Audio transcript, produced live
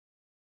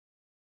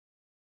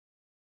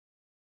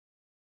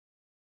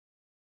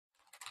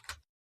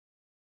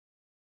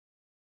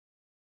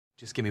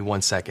Just give me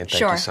 1 second. Thank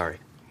Sure. you. Sorry.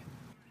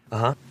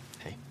 Uh-huh.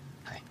 Hey.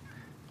 Hi.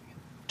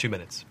 2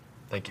 minutes.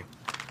 Thank you.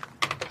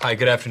 Hi,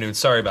 good afternoon.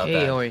 Sorry about that.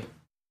 Hey, how are you?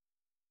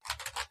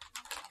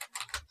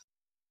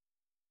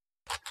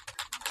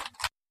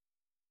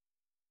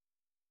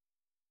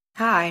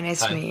 Hi,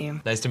 nice Hi. to meet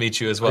you. Nice to meet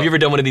you as well. Have you ever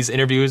done one of these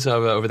interviews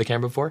over the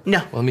camera before? No.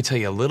 Well, let me tell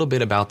you a little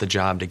bit about the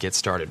job to get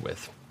started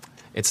with.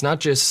 It's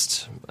not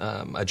just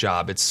a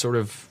job. It's sort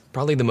of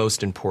probably the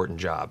most important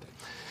job.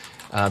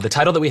 The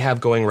title that we have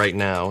going right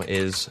now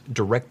is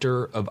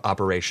Director of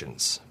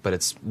Operations, but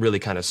it's really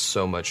kind of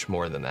so much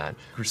more than that.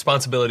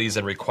 Responsibilities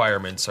and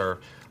requirements are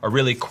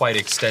really quite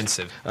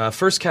extensive.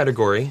 First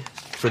category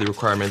for the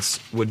requirements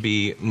would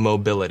be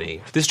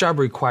mobility. This job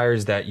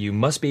requires that you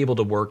must be able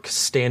to work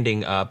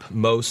standing up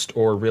most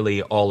or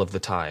really all of the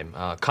time,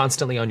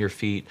 constantly on your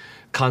feet,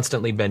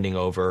 constantly bending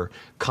over,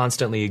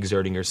 constantly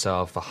exerting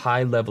yourself, a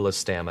high level of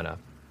stamina.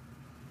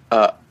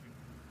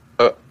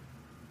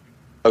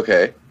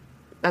 Okay.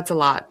 That's a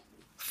lot.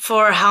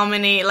 For how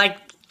many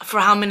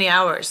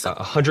hours?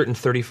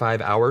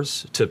 135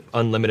 hours to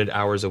unlimited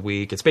hours a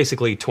week. It's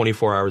basically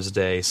 24 hours a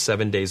day,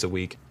 7 days a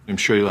week. I'm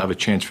sure you'll have a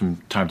chance from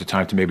time to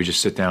time to maybe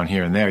just sit down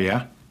here and there,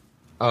 yeah?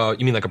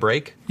 You mean like a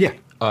break? Yeah.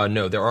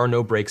 No, there are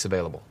no breaks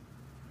available.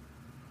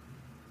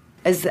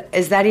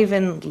 Is that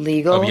even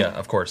legal? Oh, yeah,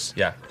 of course,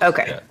 yeah.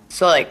 Okay. Yeah.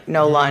 So, like,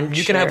 no lunch?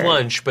 You can have or-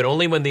 lunch, but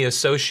only when the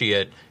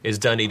associate is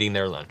done eating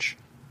their lunch.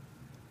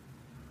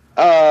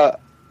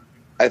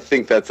 I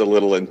think that's a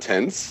little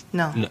intense.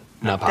 No.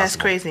 Not possible. That's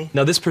crazy.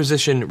 Now, this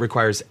position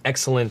requires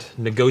excellent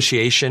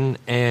negotiation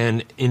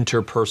and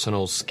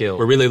interpersonal skill.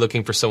 We're really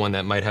looking for someone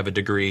that might have a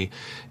degree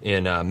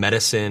in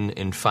medicine,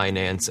 in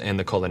finance, and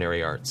the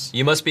culinary arts.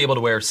 You must be able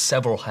to wear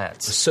several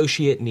hats.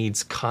 Associate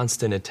needs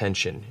constant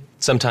attention.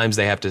 Sometimes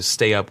they have to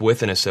stay up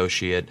with an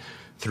associate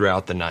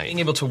throughout the night. Being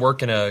able to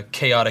work in a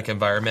chaotic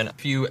environment,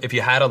 if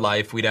you had a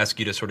life, we'd ask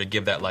you to sort of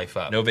give that life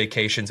up. No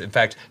vacations. In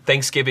fact,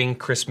 Thanksgiving,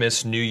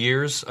 Christmas, New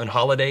Year's, and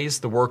holidays,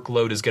 the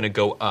workload is going to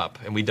go up,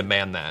 and we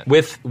demand that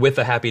with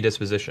a happy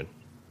disposition.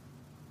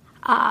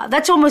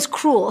 That's almost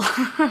cruel.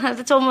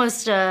 That's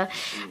almost a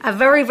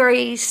very,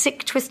 very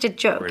sick, twisted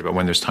joke. Worried about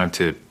when there's time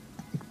to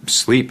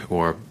sleep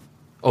or...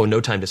 Oh,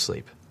 no time to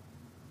sleep.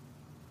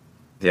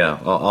 Yeah,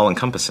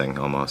 all-encompassing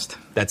almost.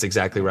 That's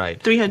exactly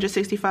right.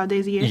 365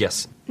 days a year?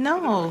 Yes.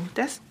 No,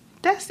 that's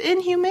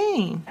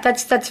inhumane.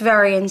 That's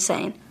very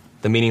insane.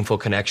 The meaningful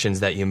connections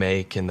that you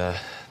make and the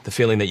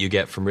feeling that you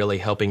get from really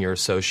helping your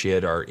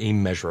associate are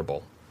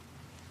immeasurable.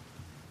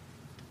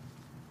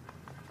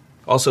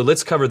 Also,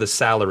 let's cover the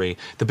salary.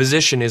 The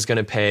position is going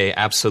to pay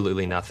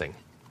absolutely nothing.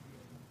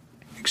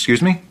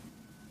 Excuse me?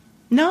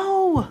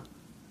 No.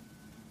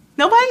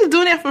 Nobody's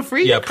doing that for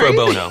free. Yeah, You're pro crazy.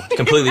 bono,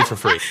 completely for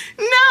free.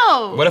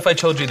 No. What if I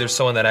told you there's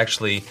someone that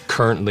actually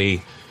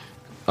currently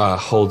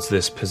holds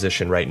this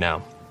position right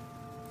now?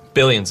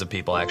 Billions of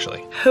people,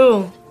 actually.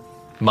 Who?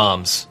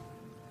 Moms.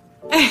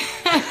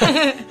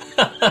 Yeah.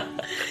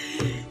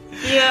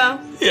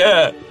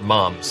 Yeah.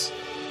 Moms.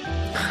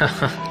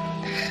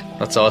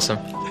 That's awesome.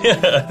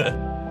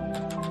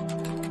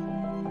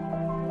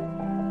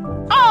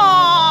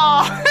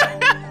 Oh.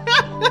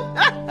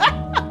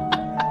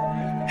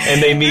 And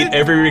they meet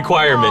every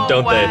requirement,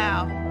 don't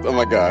wow. Oh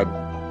my god.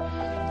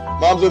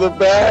 Moms are the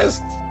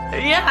best.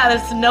 Yeah,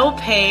 there's no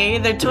pay.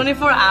 They're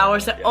 24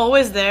 hours. They're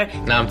always there.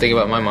 Now I'm thinking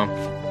about my mom.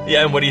 they?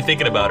 Yeah, and what are you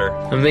thinking about her?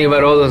 I'm thinking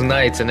about all those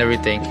nights and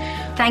everything.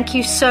 Thank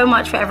you so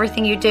much for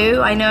everything you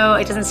do. I know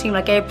it doesn't seem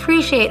like I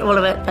appreciate all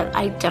of it, but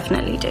I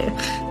definitely do.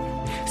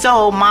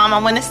 So, Mom, I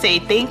want to say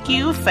thank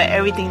you for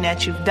everything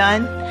that you've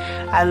done.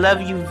 I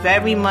love you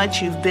very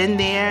much. You've been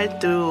there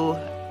through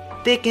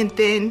thick and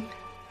thin.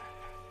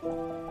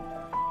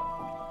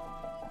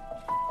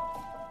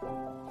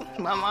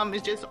 My mom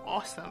is just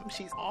awesome.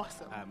 She's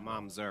awesome.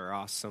 Moms are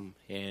awesome,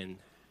 and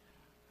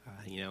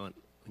when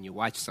you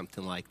watch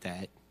something like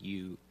that,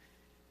 you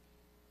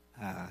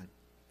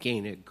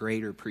gain a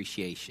greater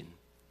appreciation.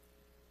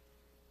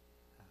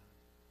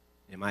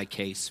 In my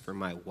case, for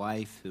my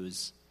wife,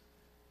 who's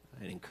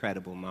an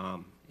incredible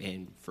mom,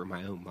 and for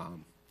my own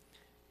mom.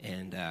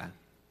 And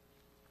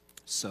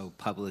so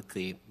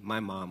publicly,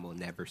 my mom will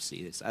never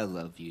see this. I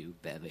love you,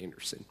 Bev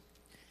Anderson,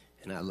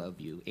 and I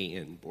love you,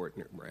 Ann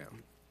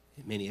Bortner-Brown.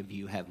 And many of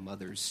you have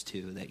mothers,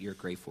 too, that you're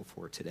grateful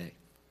for today.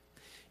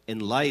 In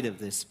light of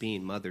this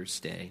being Mother's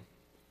Day,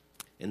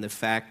 and the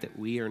fact that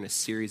we are in a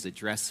series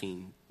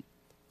addressing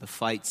the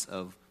fights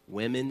of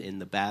women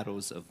and the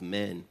battles of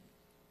men,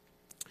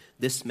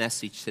 this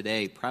message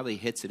today probably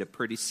hits at a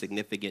pretty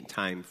significant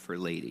time for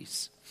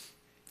ladies.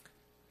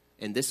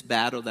 And this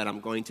battle that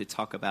I'm going to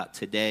talk about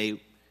today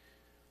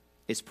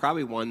is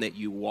probably one that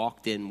you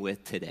walked in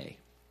with today.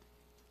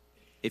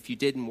 If you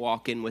didn't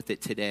walk in with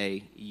it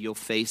today, you'll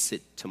face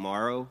it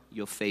tomorrow.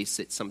 You'll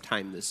face it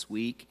sometime this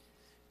week.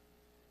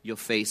 You'll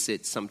face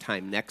it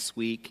sometime next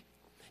week.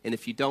 And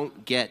if you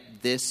don't get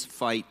this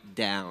fight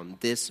down,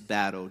 this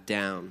battle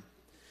down,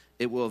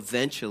 it will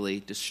eventually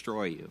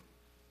destroy you.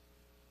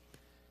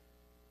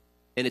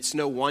 And it's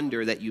no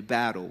wonder that you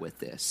battle with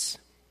this.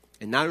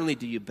 And not only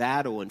do you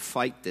battle and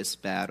fight this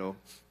battle,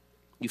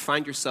 You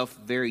find yourself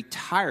very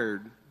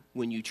tired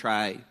when you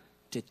try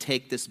to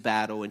take this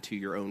battle into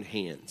your own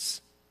hands.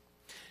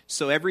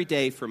 So every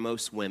day for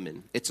most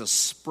women, it's a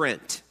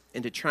sprint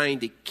into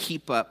trying to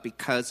keep up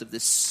because of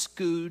this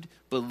skewed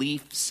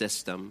belief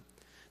system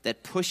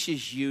that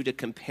pushes you to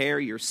compare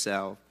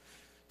yourself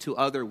to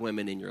other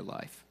women in your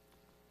life.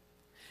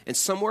 And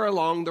somewhere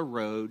along the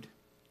road,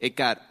 it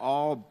got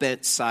all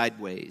bent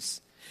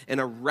sideways, and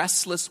a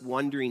restless,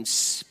 wandering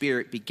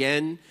spirit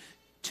began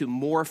to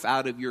morph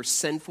out of your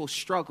sinful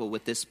struggle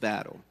with this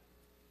battle.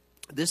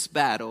 This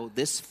battle,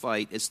 this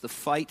fight, is the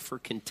fight for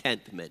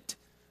contentment.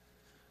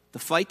 The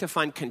fight to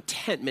find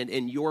contentment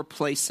in your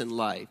place in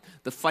life.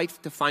 The fight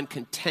to find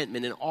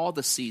contentment in all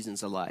the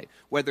seasons of life.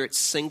 Whether it's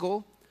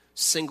single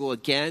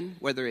again,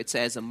 whether it's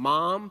as a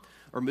mom,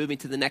 or moving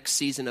to the next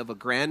season of a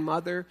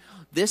grandmother.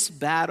 This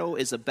battle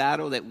is a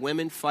battle that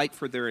women fight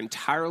for their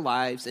entire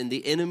lives, and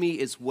the enemy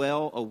is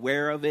well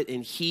aware of it,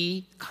 and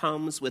he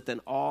comes with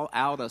an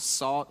all-out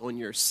assault on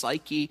your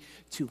psyche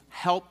to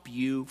help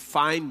you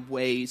find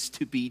ways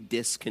to be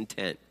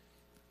discontent.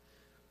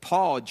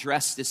 Paul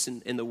addressed this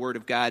in the Word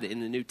of God in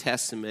the New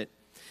Testament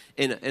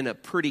in a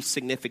pretty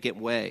significant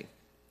way.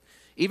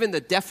 Even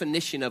the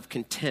definition of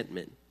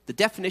contentment. The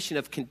definition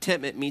of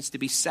contentment means to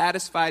be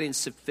satisfied and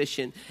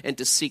sufficient and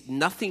to seek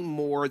nothing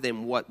more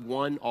than what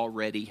one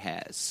already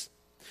has.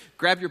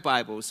 Grab your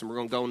Bibles and we're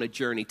going to go on a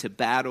journey to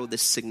battle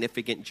this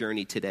significant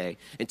journey today.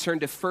 And turn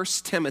to 1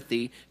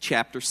 Timothy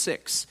chapter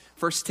 6.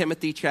 1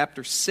 Timothy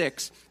chapter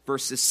 6,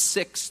 verses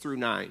 6 through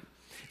 9.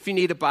 If you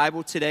need a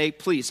Bible today,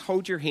 please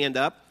hold your hand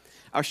up.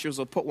 Ushers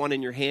will put one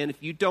in your hand.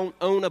 If you don't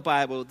own a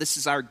Bible, this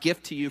is our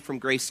gift to you from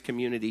Grace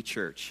Community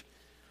Church.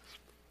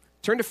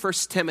 Turn to 1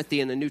 Timothy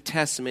in the New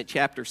Testament,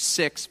 chapter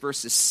 6,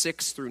 verses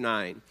 6 through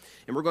 9.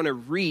 And we're going to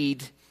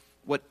read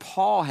what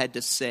Paul had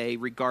to say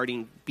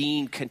regarding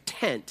being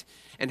content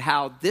and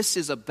how this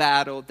is a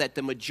battle that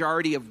the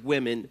majority of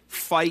women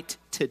fight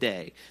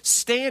today.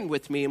 Stand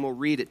with me and we'll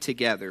read it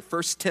together.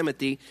 1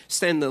 Timothy,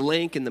 send the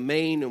link in the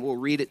main and we'll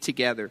read it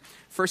together.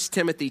 1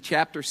 Timothy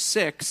chapter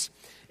 6,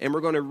 and we're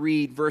going to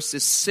read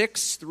verses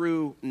 6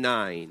 through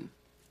 9.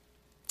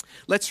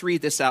 Let's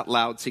read this out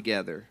loud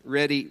together.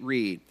 Ready,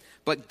 read.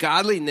 But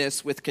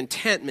godliness with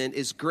contentment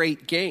is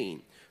great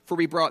gain, for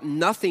we brought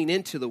nothing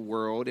into the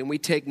world, and we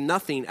take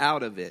nothing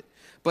out of it.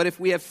 But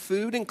if we have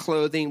food and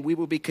clothing, we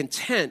will be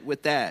content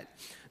with that.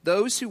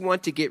 Those who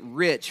want to get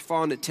rich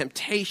fall into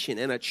temptation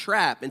and a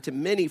trap, into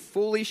many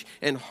foolish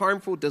and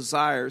harmful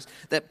desires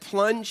that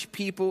plunge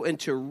people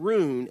into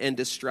ruin and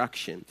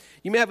destruction.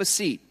 You may have a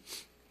seat.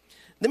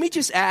 Let me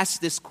just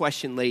ask this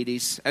question,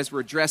 ladies, as we're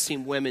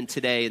addressing women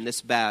today in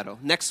this battle.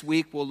 Next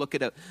week, we'll look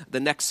at the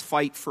next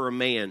fight for a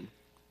man.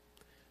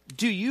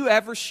 Do you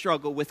ever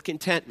struggle with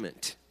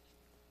contentment?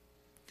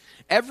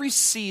 Every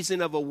season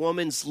of a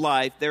woman's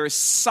life, there is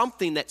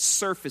something that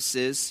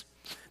surfaces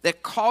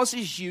that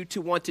causes you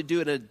to want to do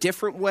it in a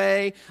different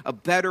way, a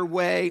better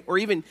way, or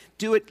even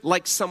do it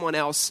like someone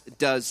else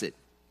does it.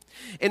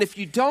 And if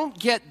you don't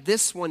get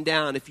this one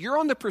down, if you're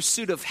on the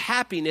pursuit of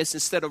happiness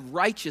instead of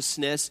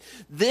righteousness,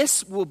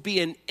 this will be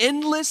an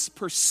endless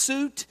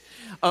pursuit,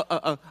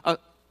 a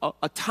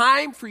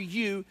time for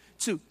you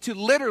to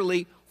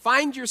literally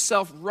find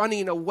yourself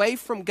running away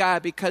from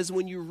God, because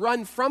when you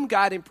run from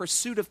God in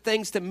pursuit of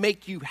things to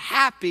make you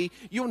happy,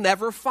 you'll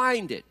never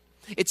find it.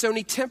 It's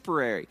only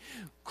temporary.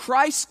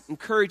 Christ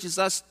encourages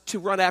us to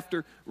run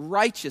after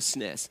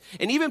righteousness.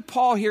 And even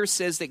Paul here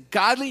says that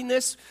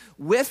godliness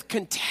with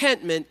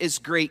contentment is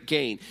great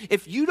gain.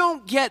 If you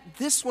don't get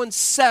this one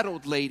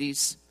settled,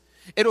 ladies,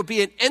 it'll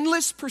be an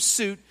endless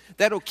pursuit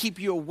that'll keep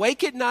you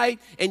awake at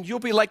night, and you'll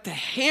be like the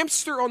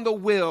hamster on the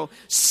wheel,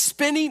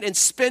 spinning and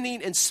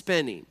spinning and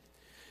spinning.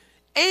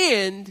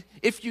 And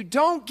if you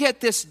don't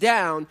get this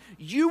down,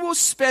 you will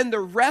spend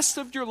the rest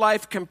of your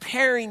life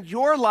comparing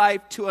your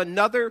life to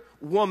another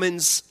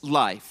woman's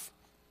life.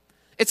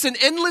 It's an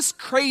endless,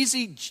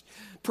 crazy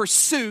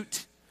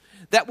pursuit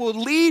that will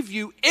leave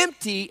you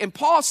empty. And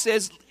Paul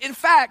says, in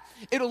fact,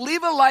 it'll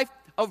leave a life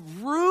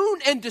of ruin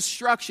and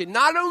destruction,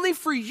 not only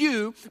for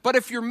you, but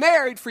if you're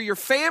married, for your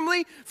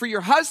family, for your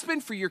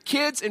husband, for your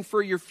kids, and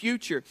for your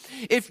future.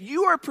 If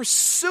you are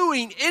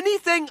pursuing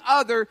anything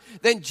other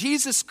than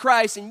Jesus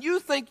Christ and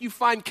you think you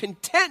find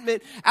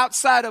contentment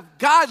outside of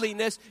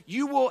godliness,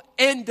 you will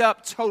end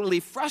up totally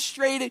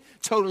frustrated,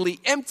 totally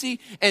empty,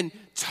 and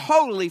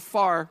totally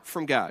far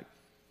from God.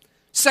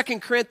 2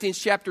 Corinthians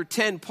chapter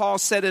 10, Paul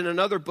said in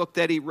another book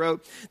that he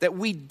wrote that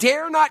we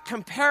dare not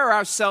compare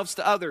ourselves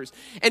to others.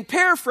 And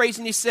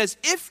paraphrasing, he says,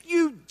 if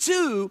you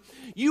do,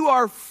 you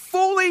are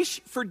foolish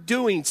for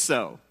doing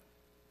so.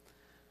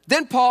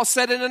 Then Paul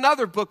said in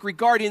another book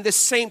regarding this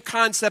same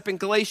concept in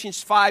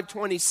Galatians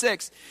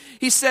 5:26,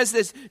 he says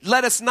this,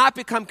 let us not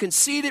become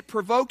conceited,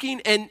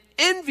 provoking, and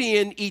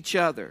envying each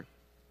other.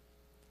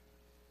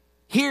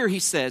 Here he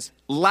says,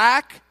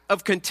 lack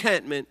of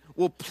contentment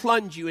will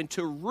plunge you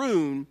into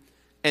ruin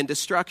and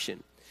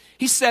destruction.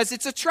 He says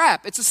it's a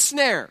trap, it's a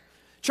snare,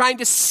 trying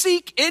to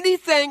seek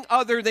anything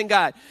other than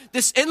God.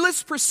 This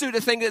endless pursuit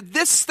of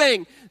this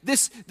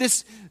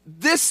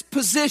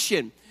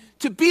position,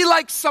 to be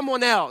like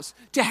someone else,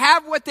 to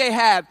have what they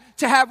have,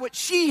 to have what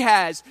she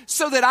has,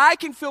 so that I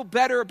can feel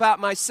better about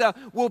myself,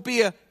 will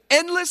be an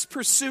endless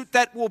pursuit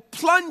that will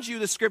plunge you,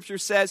 the scripture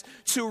says,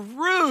 to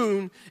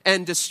ruin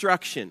and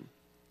destruction.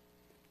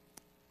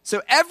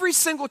 So every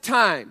single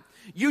time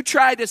you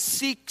try to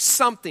seek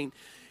something,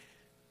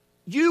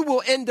 you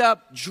will end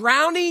up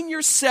drowning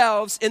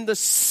yourselves in the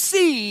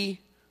sea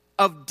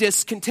of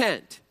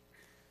discontent.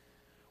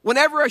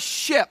 Whenever a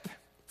ship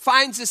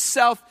finds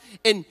itself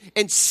in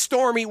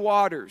stormy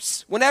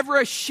waters, whenever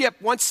a ship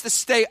wants to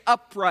stay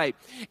upright,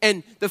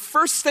 and the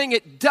first thing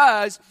it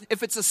does,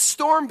 if it's a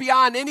storm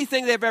beyond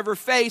anything they've ever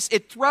faced,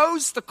 it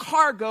throws the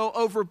cargo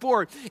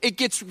overboard. It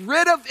gets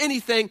rid of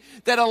anything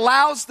that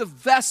allows the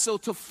vessel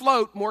to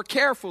float more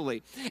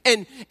carefully,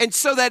 and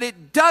so that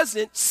it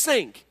doesn't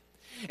sink.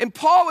 And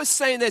Paul is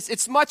saying this,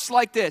 it's much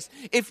like this.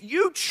 If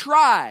you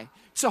try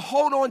to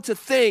hold on to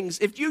things,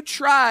 if you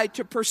try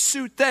to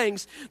pursue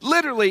things,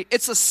 literally,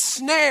 it's a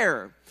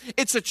snare.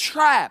 It's a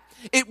trap.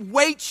 It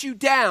weights you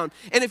down.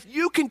 And if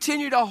you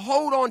continue to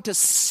hold on to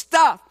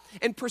stuff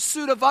in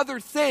pursuit of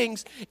other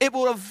things, it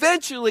will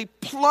eventually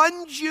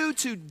plunge you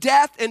to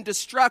death and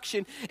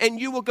destruction, and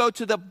you will go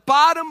to the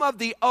bottom of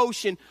the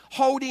ocean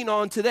holding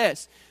on to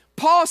this.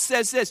 Paul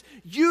says this,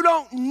 you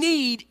don't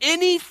need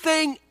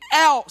anything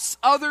else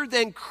other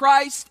than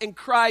Christ and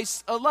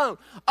Christ alone.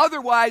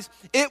 Otherwise,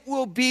 it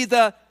will be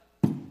the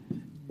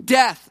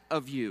death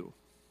of you.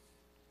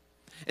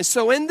 And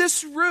so in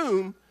this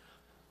room,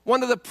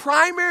 one of the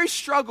primary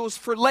struggles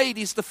for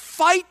ladies, the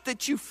fight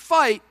that you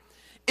fight,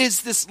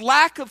 is this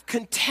lack of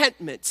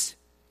contentment.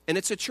 And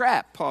it's a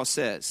trap, Paul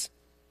says.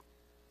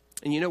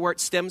 And you know where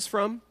it stems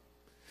from?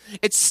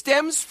 It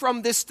stems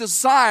from this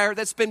desire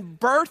that's been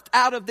birthed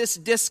out of this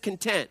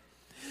discontent.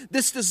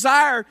 This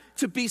desire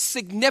to be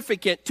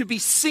significant, to be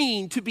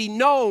seen, to be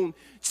known,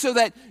 so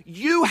that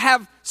you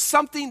have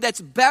something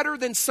that's better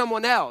than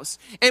someone else.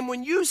 And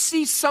when you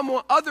see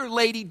other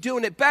lady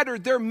doing it better,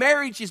 their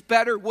marriage is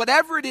better,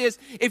 whatever it is,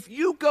 if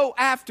you go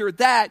after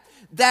that,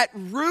 that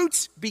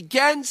root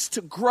begins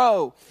to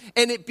grow,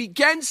 and it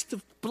begins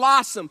to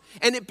blossom,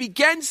 and it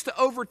begins to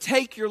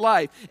overtake your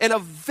life. And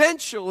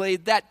eventually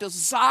that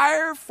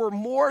desire for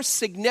more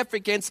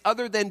significance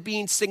other than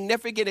being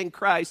significant in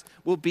Christ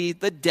will be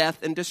the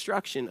death and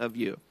destruction of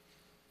you.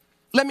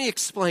 Let me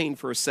explain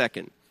for a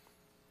second.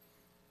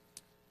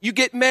 You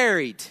get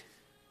married,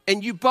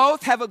 and you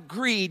both have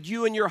agreed,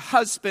 you and your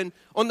husband,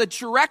 on the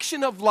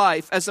direction of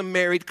life as a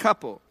married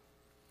couple.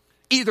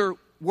 Either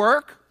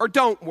work or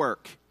don't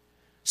work.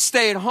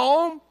 Stay at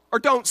home or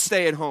don't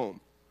stay at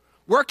home.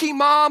 Working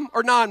mom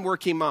or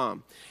non-working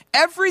mom.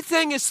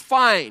 Everything is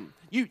fine.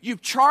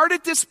 You've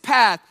charted this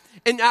path,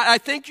 and I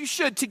think you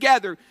should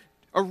together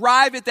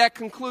arrive at that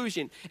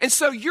conclusion. And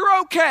so you're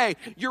okay.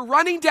 You're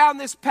running down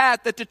this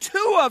path that the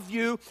two of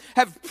you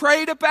have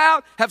prayed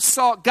about, have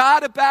sought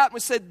God about,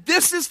 and said,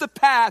 this is the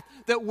path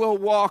that we'll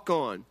walk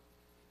on.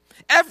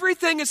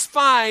 Everything is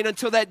fine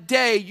until that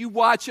day you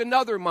watch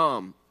another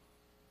mom,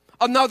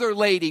 another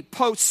lady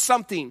post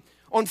something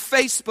on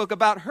Facebook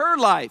about her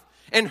life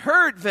and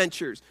her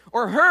adventures,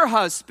 or her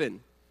husband.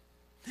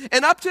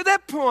 And up to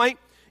that point,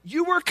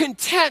 you were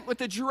content with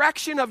the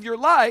direction of your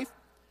life,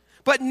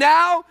 but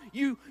now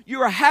you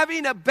are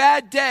having a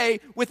bad day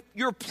with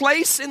your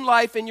place in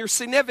life and your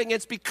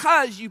significance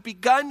because you've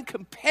begun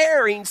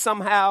comparing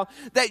somehow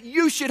that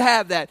you should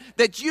have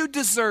that you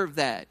deserve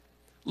that.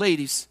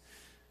 Ladies,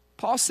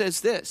 Paul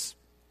says this,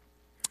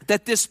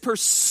 that this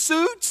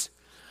pursuit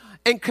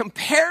and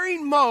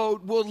comparing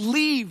mode will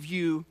leave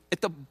you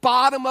at the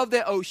bottom of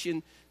the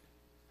ocean,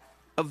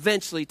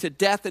 eventually to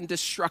death and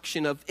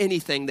destruction of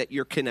anything that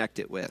you're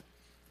connected with.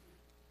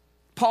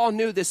 Paul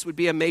knew this would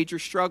be a major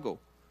struggle.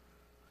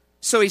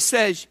 So he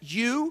says,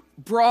 you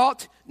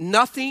brought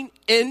nothing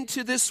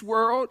into this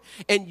world,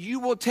 and you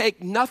will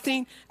take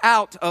nothing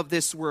out of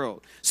this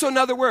world. So in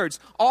other words,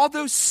 all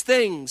those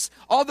things,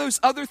 all those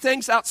other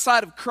things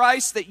outside of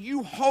Christ that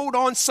you hold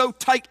on so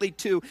tightly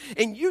to,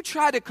 and you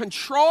try to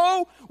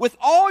control with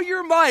all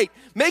your might,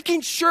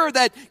 making sure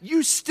that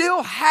you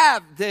still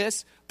have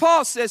this,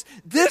 Paul says,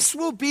 this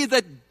will be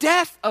the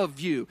death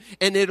of you,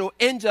 and it'll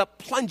end up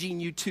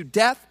plunging you to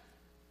death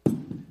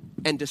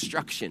and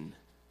destruction.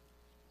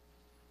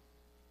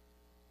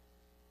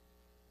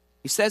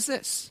 He says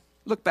this.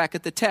 Look back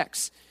at the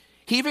text.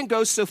 He even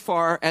goes so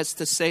far as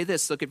to say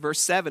this. Look at verse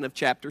 7 of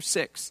chapter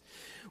 6.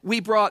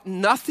 We brought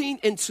nothing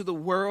into the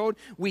world.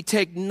 We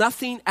take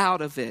nothing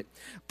out of it.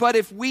 But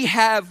if we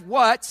have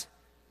what?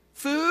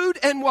 Food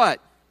and what?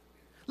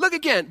 Look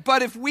again.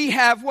 But if we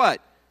have what?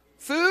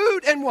 Food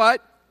and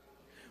what?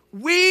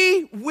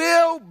 We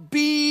will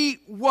be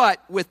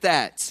what with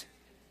that?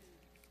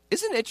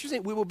 Isn't it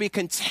interesting? We will be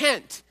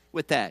content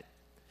with that.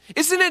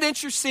 Isn't it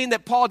interesting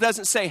that Paul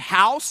doesn't say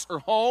house or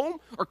home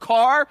or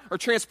car or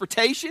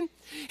transportation?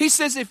 He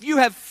says if you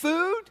have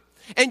food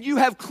and you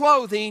have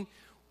clothing,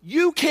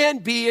 you can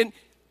be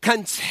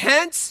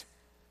content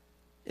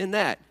in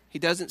that. He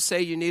doesn't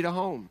say you need a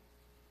home.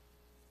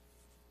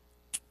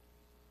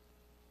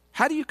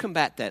 How do you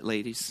combat that,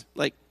 ladies?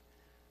 Like,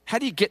 How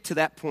do you get to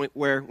that point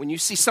where when you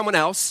see someone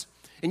else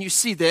and you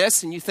see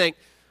this and you think,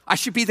 I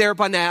should be there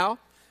by now?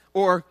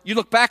 Or you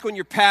look back on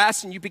your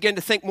past and you begin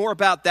to think more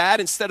about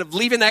that instead of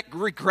leaving that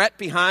regret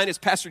behind, as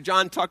Pastor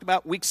John talked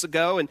about weeks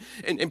ago,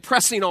 and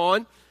pressing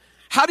on.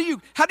 How do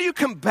you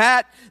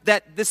combat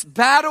this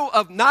battle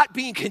of not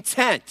being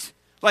content?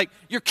 Like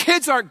your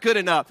kids aren't good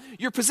enough.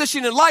 Your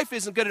position in life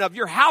isn't good enough.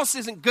 Your house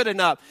isn't good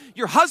enough.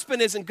 Your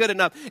husband isn't good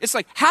enough. It's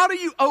like, how do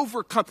you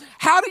overcome?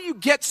 How do you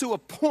get to a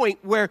point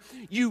where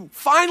you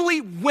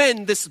finally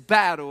win this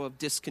battle of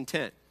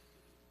discontent?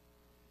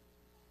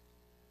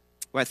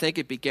 Well, I think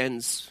it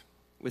begins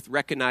with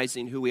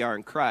recognizing who we are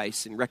in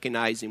Christ and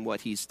recognizing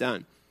what he's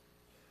done.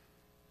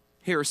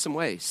 Here are some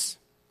ways.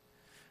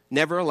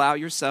 Never allow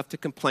yourself to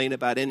complain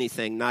about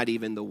anything, not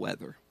even the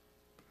weather.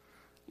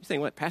 You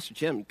think, what, Pastor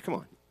Jim, come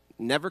on.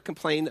 Never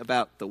complain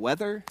about the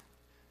weather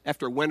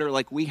after a winter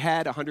like we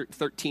had,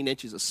 113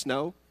 inches of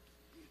snow.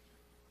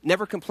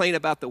 Never complain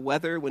about the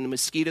weather when the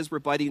mosquitoes were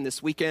biting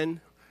this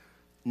weekend.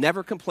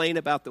 Never complain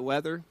about the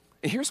weather.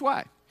 And here's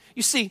why.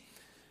 You see,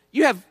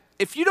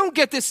 if you don't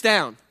get this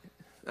down,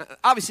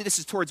 obviously this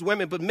is towards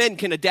women, but men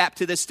can adapt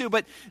to this too.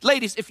 But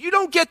ladies, if you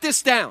don't get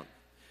this down,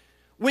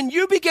 when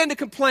you begin to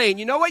complain,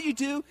 you know what you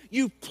do?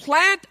 You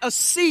plant a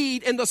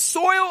seed in the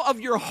soil of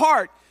your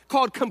heart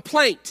called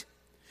complaint.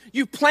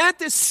 You plant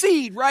this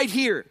seed right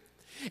here.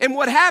 And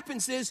what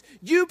happens is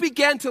you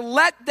begin to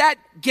let that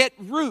get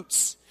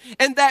roots.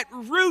 And that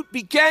root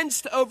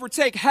begins to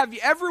overtake. Have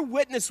you ever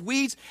witnessed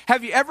weeds?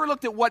 Have you ever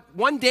looked at what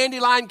one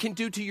dandelion can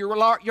do to your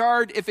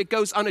yard if it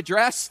goes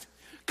unaddressed?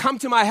 Come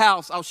to my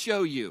house, I'll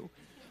show you.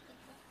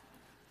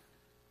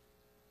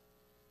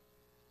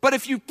 But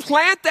if you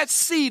plant that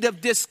seed of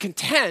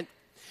discontent,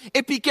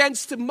 it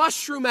begins to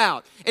mushroom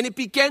out and it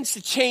begins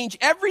to change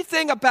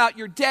everything about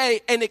your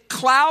day, and it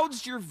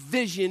clouds your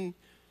vision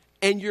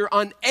and you're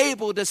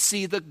unable to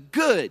see the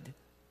good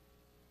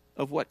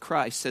of what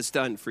Christ has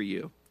done for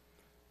you.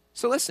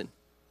 So listen,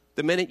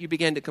 the minute you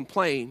begin to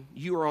complain,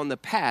 you are on the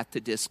path to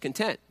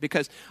discontent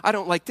because I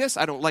don't like this,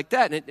 I don't like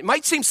that. And it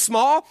might seem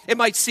small, it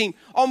might seem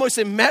almost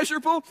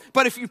immeasurable,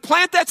 but if you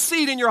plant that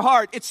seed in your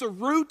heart, it's a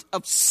root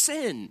of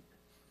sin.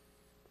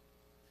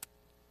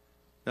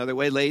 Another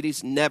way,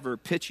 ladies, never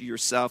picture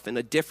yourself in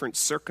a different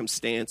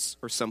circumstance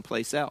or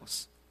someplace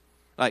else.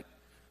 Like,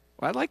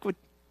 well,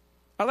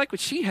 I like what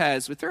she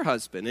has with her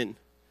husband, and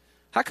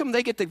how come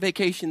they get the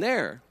vacation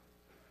there?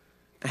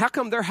 How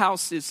come their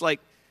house is like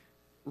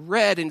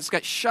red and it's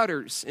got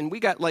shutters, and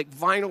we got like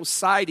vinyl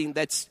siding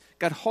that's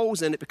got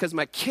holes in it because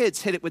my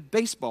kids hit it with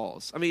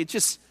baseballs? I mean, it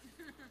just,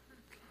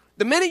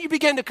 the minute you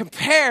begin to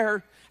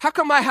compare, how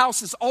come my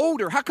house is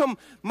older? How come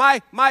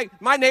my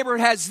neighborhood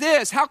has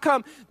this? How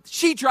come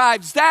she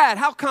drives that?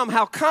 How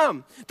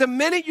come? The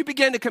minute you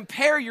begin to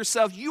compare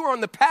yourself, you are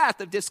on the path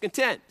of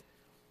discontent.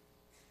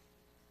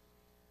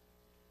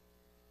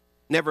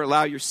 Never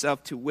allow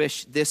yourself to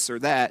wish this or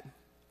that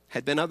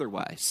had been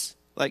otherwise.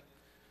 Like,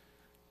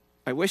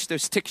 I wish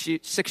those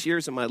 6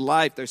 years of my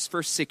life, those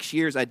first 6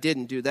 years, I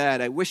didn't do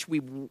that. I wish we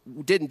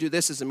didn't do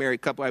this as a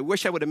married couple. I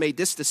wish I would have made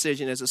this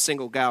decision as a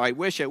single gal. I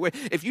wish.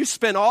 If you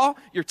spend all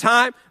your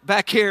time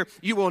back here,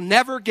 you will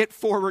never get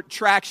forward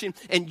traction,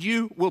 and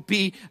you will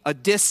be a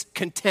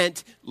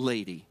discontent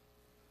lady.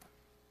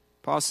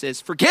 Paul says,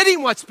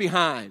 forgetting what's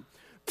behind,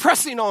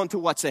 pressing on to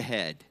what's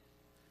ahead.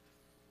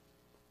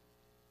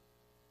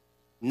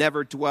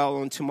 Never dwell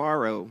on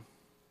tomorrow.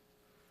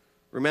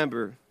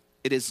 Remember,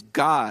 it is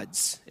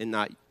God's and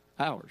not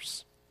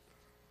ours.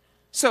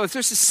 So if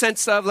there's a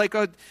sense of like,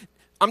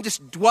 I'm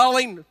just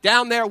dwelling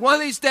down there one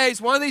of these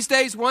days,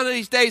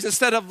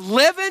 instead of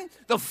living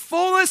the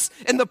fullest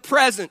in the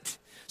present.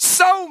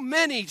 So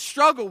many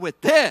struggle with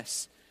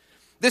this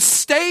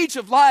stage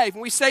of life.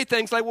 And we say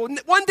things like, well,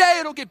 one day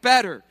it'll get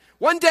better.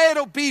 One day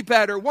it'll be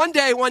better. One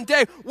day.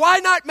 Why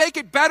not make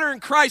it better in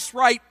Christ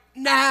right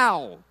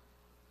now?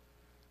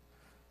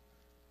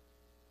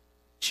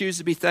 Choose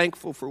to be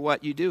thankful for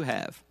what you do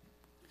have.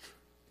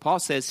 Paul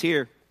says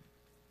here,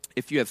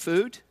 if you have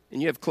food and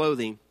you have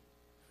clothing,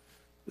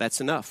 that's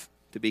enough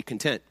to be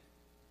content.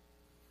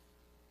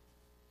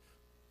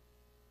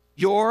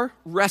 Your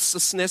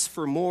restlessness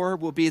for more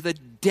will be the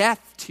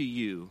death to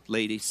you,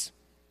 ladies.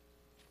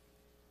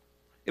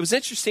 It was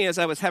interesting as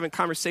I was having a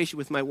conversation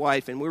with my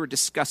wife and we were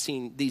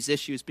discussing these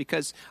issues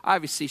because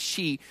obviously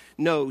she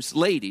knows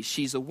ladies.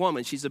 She's a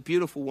woman. She's a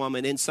beautiful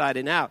woman inside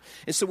and out.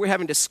 And so we're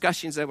having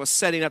discussions. I was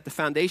setting up the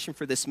foundation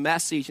for this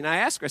message. And I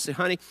asked her, I said,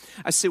 honey,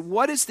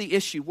 what is the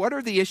issue? What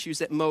are the issues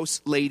that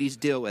most ladies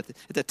deal with?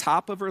 At the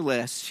top of her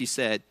list, she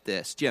said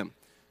this, Jim,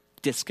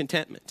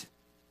 discontentment.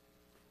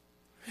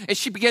 And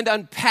she began to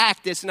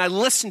unpack this, and I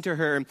listened to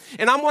her.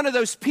 And I'm one of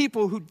those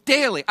people who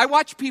daily, I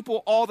watch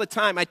people all the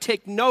time. I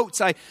take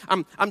notes.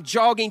 I'm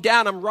jogging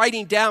down. I'm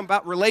writing down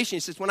about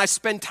relationships. When I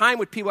spend time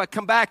with people, I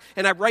come back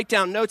and I write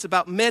down notes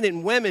about men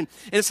and women.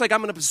 And it's like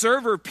I'm an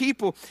observer of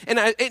people.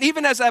 And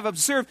even as I've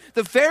observed,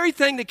 the very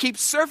thing that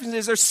keeps surfacing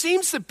is there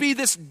seems to be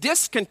this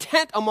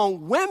discontent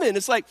among women.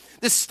 It's like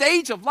this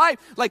stage of life.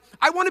 Like,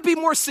 I want to be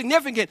more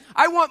significant.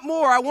 I want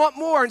more. I want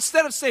more.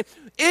 Instead of saying,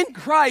 in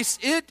Christ,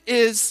 it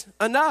is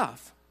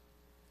enough.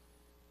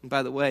 And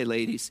by the way,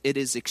 ladies, it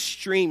is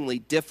extremely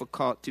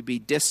difficult to be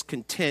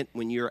discontent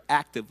when you're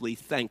actively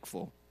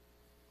thankful.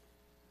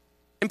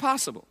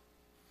 Impossible.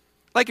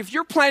 Like if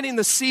you're planting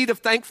the seed of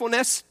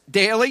thankfulness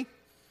daily,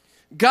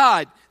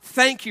 God,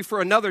 thank you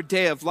for another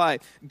day of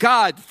life.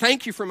 God,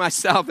 thank you for my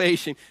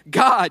salvation.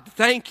 God,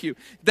 thank you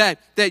that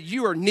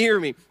you are near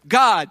me.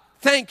 God,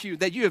 thank you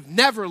that you have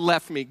never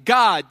left me.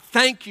 God,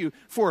 thank you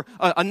for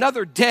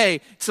another day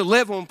to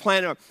live on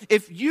planet Earth.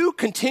 If you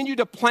continue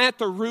to plant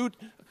the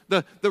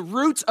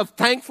roots of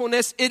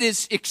thankfulness, it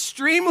is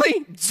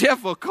extremely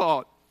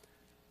difficult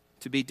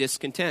to be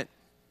discontent.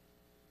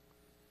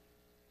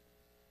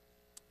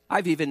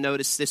 I've even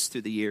noticed this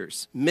through the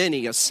years.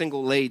 Many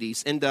single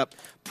ladies end up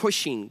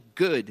pushing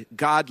good,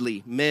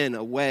 godly men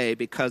away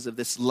because of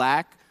this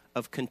lack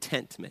of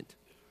contentment.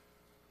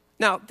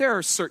 Now, there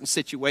are certain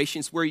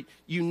situations where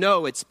you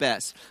know it's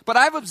best. But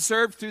I've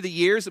observed through the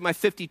years of my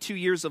 52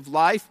 years of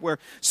life where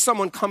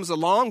someone comes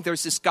along,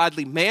 there's this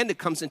godly man that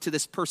comes into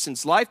this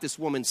person's life, this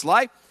woman's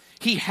life.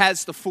 He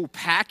has the full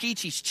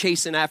package. He's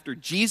chasing after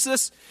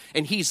Jesus,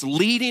 and he's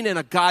leading in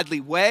a godly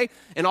way.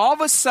 And all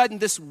of a sudden,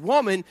 this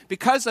woman,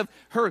 because of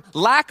her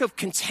lack of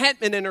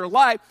contentment in her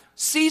life,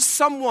 sees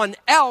someone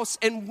else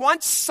and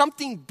wants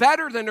something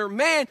better than her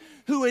man,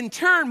 who in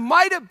turn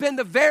might have been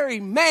the very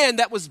man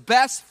that was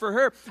best for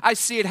her. I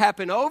see it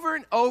happen over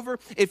and over.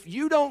 If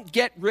you don't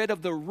get rid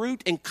of the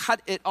root and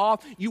cut it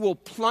off, you will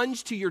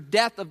plunge to your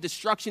death of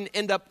destruction,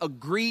 end up a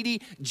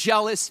greedy,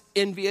 jealous,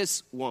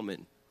 envious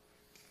woman.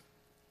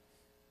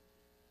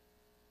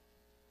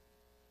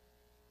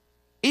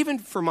 Even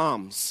for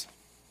moms,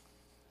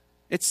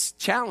 it's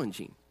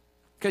challenging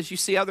because you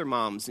see other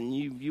moms and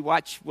you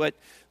watch what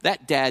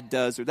that dad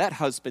does or that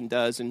husband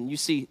does, and you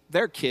see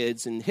their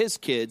kids and his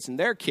kids and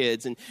their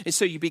kids, and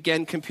so you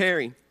begin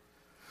comparing.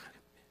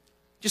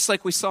 Just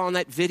like we saw in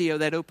that video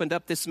that opened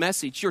up this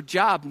message, your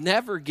job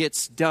never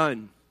gets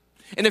done.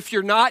 And if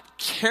you're not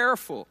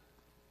careful,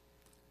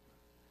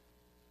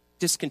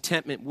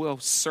 discontentment will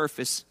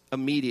surface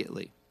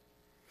immediately.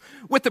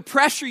 With the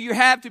pressure you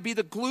have to be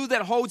the glue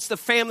that holds the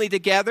family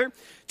together,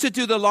 to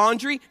do the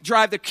laundry,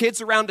 drive the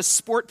kids around to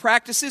sport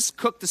practices,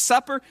 cook the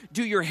supper,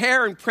 do your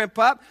hair and primp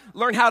up,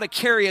 learn how to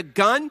carry a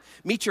gun,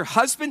 meet your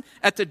husband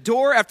at the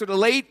door after the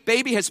late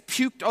baby has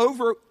puked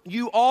over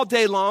you all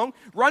day long,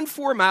 run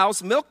 4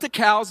 miles, milk the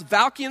cows,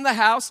 vacuum the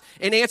house,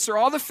 and answer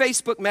all the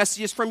Facebook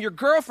messages from your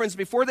girlfriends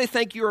before they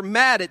think you are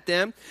mad at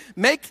them,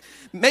 make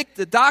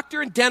the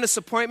doctor and dentist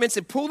appointments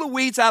and pull the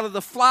weeds out of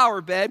the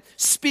flower bed,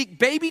 speak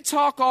baby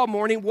talk all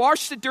morning,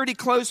 wash the dirty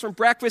clothes from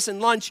breakfast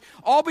and lunch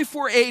all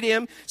before 8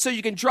 a.m. so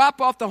you can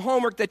drop off the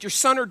homework that your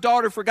son or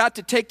daughter forgot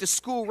to take to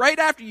school right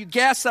after you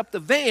gas up the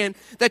van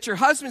that your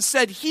husband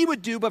said he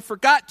would do but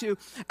forgot to,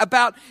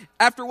 about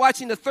after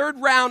watching the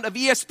 3rd round of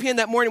ESPN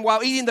that morning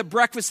while eating the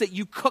breakfast that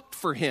you cooked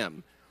for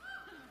him.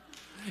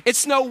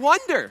 It's no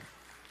wonder.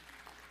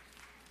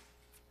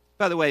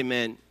 By the way,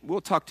 men,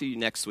 we'll talk to you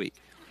next week.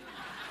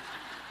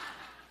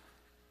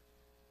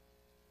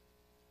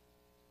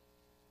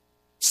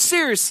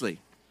 Seriously,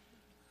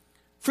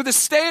 for the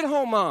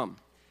stay-at-home mom,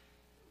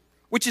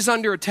 which is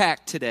under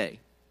attack today,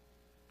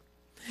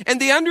 and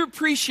the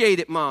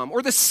underappreciated mom,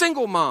 or the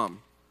single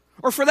mom,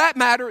 or for that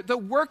matter, the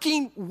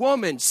working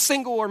woman,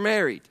 single or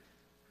married,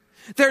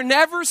 there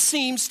never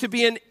seems to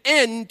be an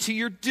end to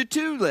your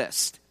to-do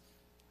list.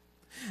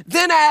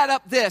 Then add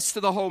up this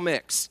to the whole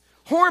mix.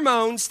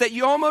 Hormones that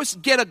you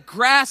almost get a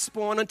grasp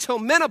on until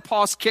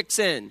menopause kicks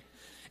in,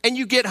 and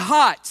you get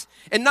hot.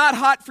 And not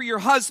hot for your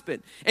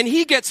husband. And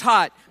he gets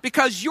hot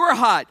because you're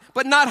hot,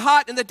 but not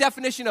hot in the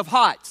definition of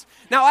hot.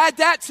 Now add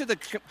that to the...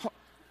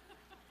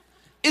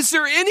 Is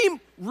there any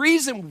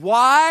reason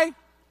why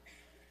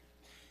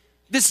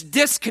this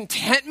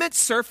discontentment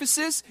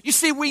surfaces? You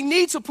see, we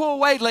need to pull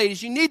away,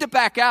 ladies. You need to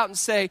back out and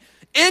say,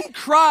 in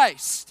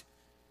Christ,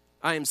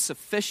 I am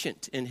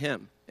sufficient in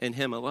him and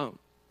him alone.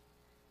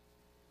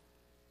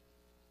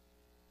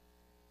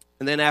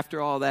 And then after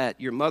all that,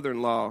 your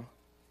mother-in-law,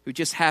 who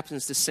just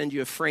happens to send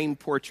you a framed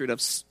portrait of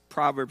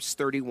Proverbs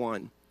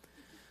 31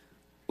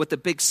 with a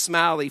big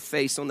smiley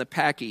face on the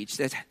package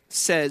that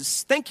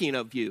says, thinking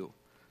of you.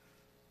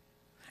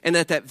 And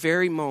at that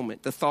very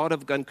moment, the thought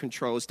of gun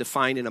control is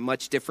defined in a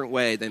much different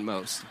way than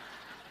most.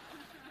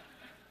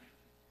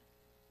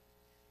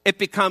 It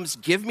becomes,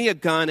 give me a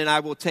gun and I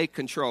will take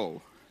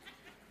control.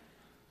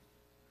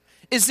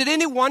 Is it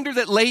any wonder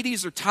that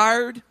ladies are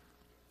tired?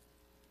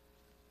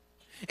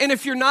 And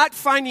if you're not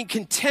finding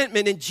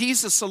contentment in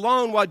Jesus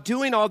alone while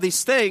doing all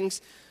these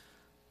things,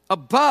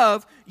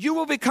 above, you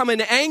will become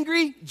an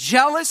angry,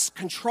 jealous,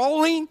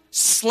 controlling,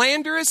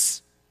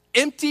 slanderous,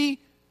 empty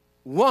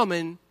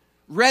woman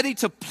ready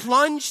to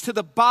plunge to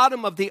the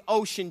bottom of the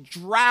ocean,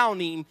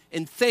 drowning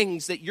in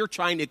things that you're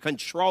trying to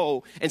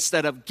control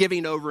instead of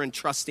giving over and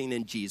trusting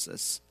in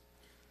Jesus.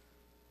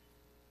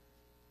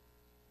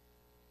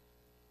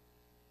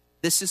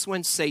 This is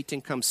when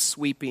Satan comes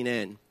sweeping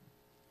in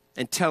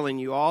and telling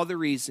you all the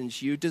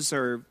reasons you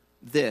deserve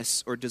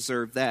this or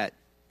deserve that.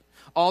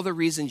 All the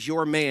reasons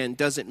your man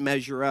doesn't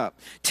measure up.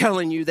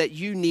 Telling you that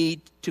you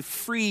need to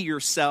free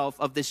yourself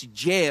of this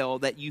jail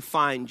that you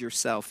find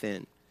yourself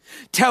in.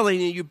 Telling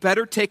you you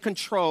better take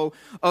control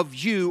of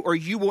you or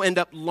you will end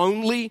up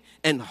lonely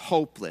and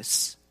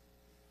hopeless.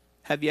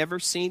 Have you ever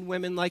seen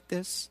women like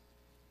this?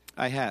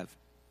 I have.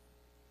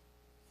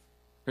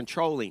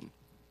 Controlling,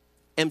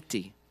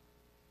 empty,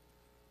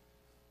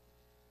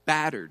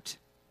 battered,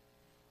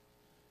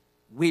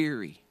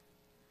 weary,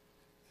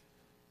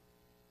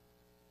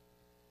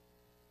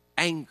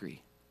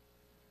 angry,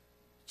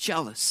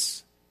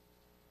 jealous,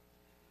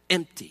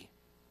 empty.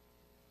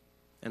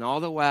 And all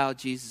the while,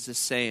 Jesus is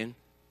saying,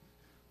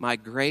 my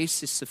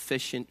grace is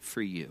sufficient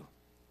for you.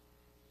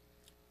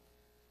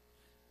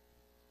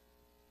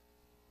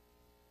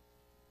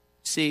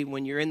 See,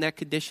 when you're in that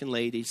condition,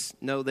 ladies,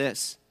 know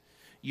this.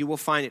 You will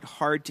find it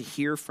hard to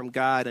hear from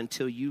God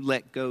until you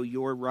let go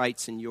your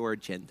rights and your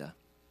agenda.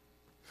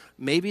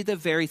 Maybe the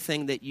very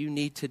thing that you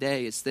need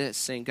today is this,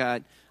 saying,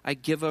 God, I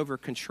give over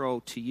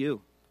control to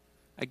you.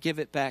 I give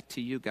it back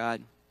to you,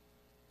 God.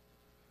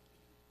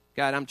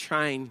 God, I'm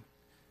trying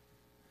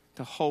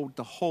to hold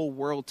the whole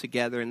world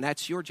together, and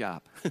that's your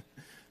job.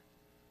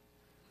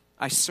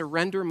 I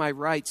surrender my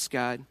rights,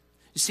 God.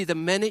 You see, the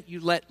minute you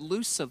let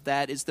loose of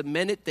that is the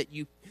minute that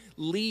you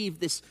leave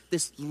this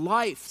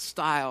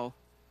lifestyle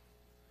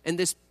and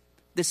this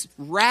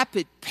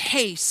rapid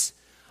pace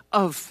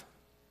of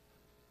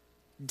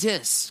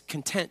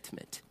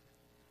discontentment.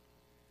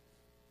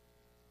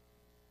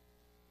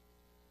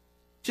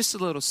 Just a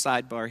little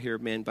sidebar here,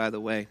 men, by the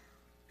way.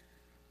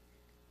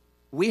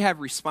 We have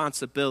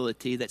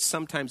responsibility that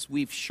sometimes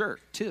we've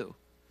shirked too.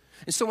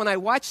 And so when I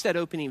watch that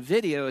opening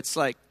video, it's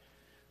like,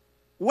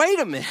 wait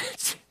a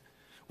minute.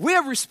 We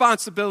have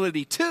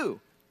responsibility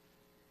too.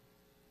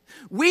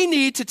 We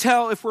need to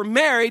tell, if we're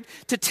married,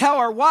 to tell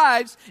our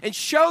wives and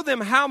show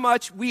them how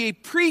much we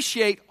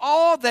appreciate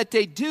all that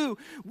they do.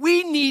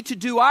 We need to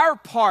do our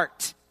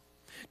part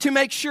to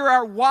make sure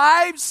our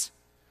wives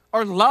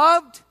are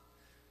loved,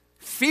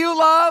 feel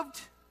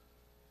loved,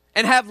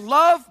 and have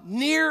love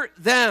near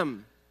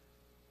them.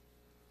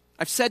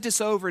 I've said this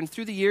over, and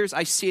through the years,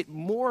 I see it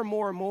more and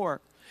more and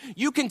more.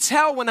 You can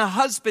tell when a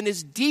husband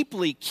is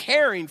deeply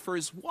caring for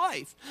his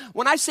wife.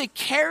 When I say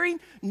caring,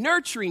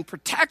 nurturing,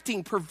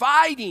 protecting,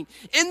 providing,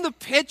 in the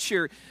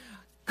picture,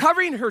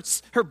 covering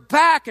her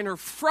back and her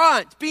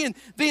front, being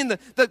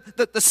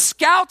the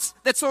scouts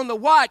that's on the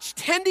watch,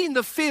 tending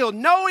the field,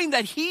 knowing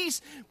that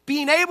he's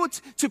being able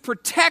to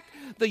protect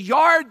the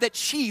yard that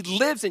she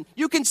lives in.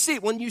 You can see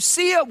it. When you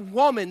see a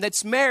woman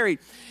that's married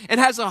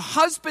and has a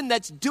husband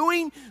that's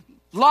doing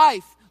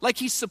life like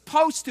he's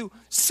supposed to,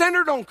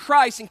 centered on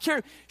Christ and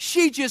caring,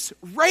 she just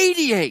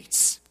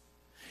radiates.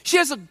 She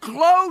has a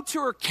glow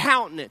to her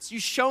countenance. You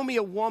show me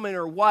a woman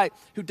or wife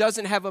who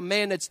doesn't have a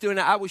man that's doing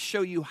it, I will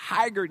show you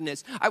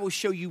haggardness. I will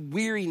show you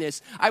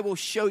weariness. I will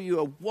show you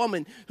a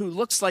woman who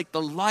looks like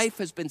the life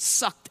has been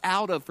sucked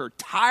out of her,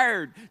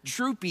 tired,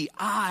 droopy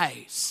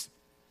eyes.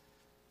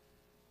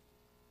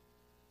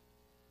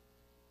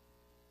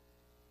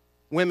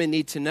 Women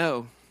need to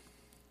know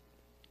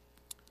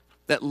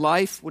that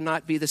life will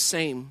not be the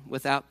same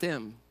without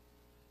them.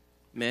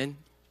 Men,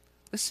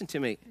 listen to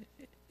me.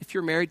 If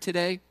you're married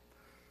today,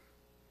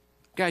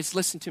 guys,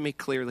 listen to me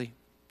clearly.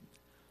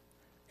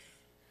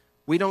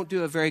 We don't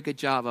do a very good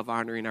job of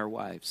honoring our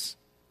wives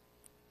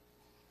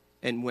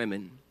and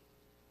women.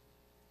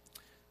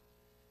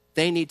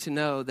 They need to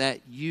know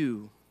that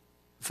you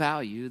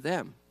value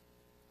them.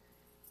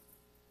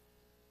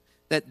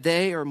 That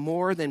they are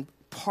more than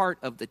part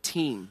of the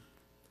team.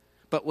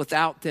 But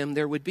without them,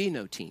 there would be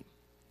no team.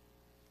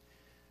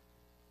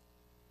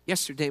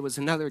 Yesterday was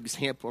another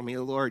example. I mean,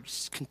 the Lord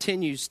just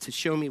continues to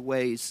show me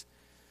ways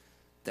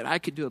that I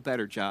could do a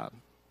better job.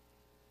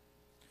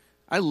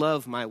 I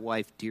love my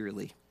wife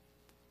dearly.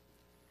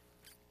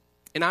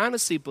 And I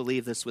honestly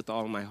believe this with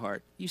all my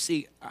heart. You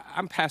see,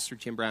 I'm Pastor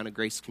Jim Brown of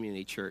Grace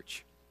Community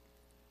Church.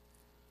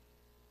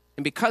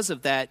 And because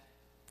of that,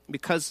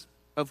 because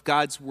of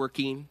God's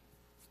working,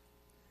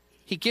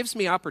 He gives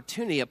me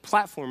opportunity, a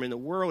platform in the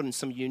world in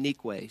some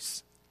unique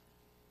ways.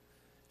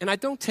 And I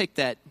don't take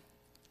that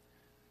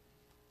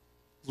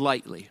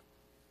lightly.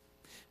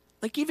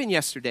 Like even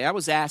yesterday, I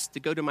was asked to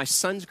go to my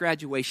son's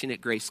graduation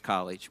at Grace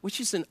College, which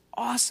is an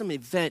awesome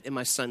event in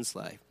my son's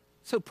life.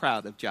 So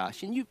proud of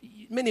Josh. And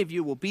many of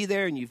you will be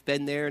there and you've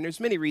been there, and there's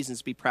many reasons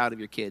to be proud of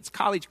your kids,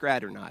 college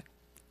grad or not.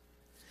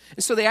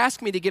 And so they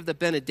asked me to give the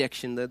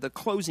benediction, the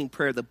closing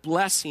prayer, the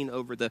blessing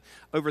over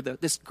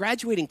this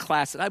graduating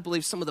class that I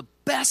believe is some of the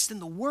best in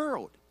the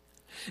world.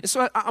 And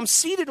so I'm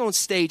seated on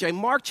stage. I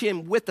march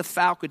in with the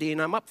faculty,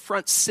 and I'm up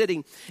front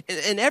sitting.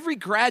 And every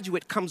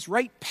graduate comes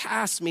right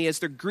past me as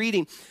they're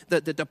greeting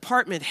the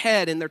department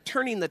head, and they're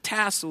turning the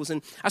tassels.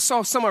 And I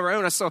saw some of our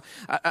own. I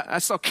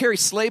saw Carrie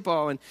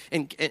Slayball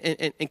and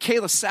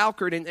Kayla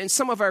Salkert and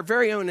some of our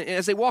very own. And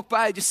as they walked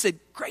by, I just said,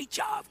 "Great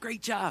job,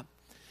 great job."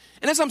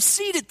 And as I'm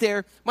seated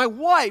there, my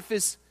wife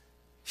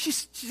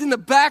she's in the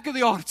back of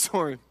the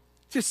auditorium.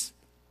 She's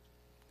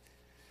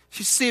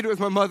seated with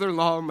my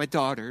mother-in-law and my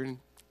daughter. And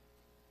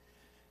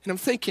I'm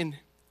thinking,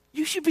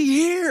 you should be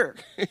here.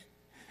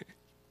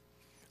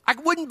 I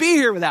wouldn't be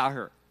here without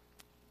her.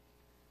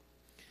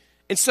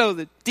 And so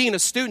the dean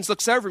of students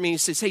looks over me and he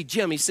says, "Hey,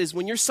 Jim," he says,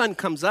 "when your son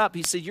comes up,"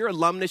 he said, "you're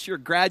alumnus, you're a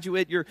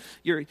graduate,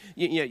 we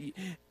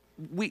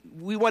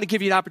want to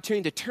give you an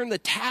opportunity to turn the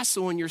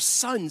tassel on your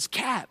son's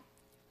cap."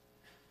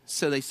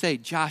 So they say,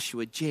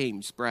 "Joshua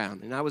James Brown."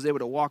 And I was able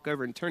to walk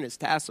over and turn his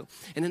tassel.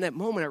 And in that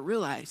moment, I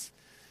realized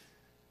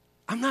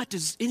I'm not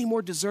any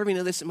more deserving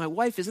of this than my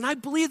wife is. And I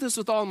believe this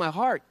with all my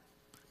heart,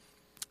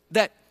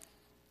 that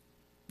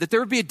there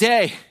would be a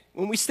day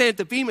when we stand at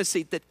the Bema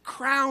seat that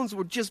crowns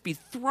would just be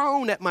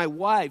thrown at my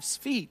wife's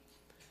feet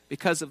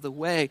because of the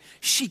way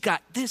she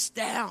got this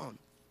down.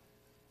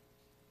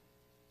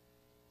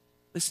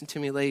 Listen to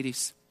me,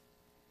 ladies.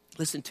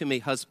 Listen to me,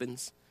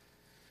 husbands.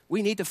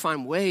 We need to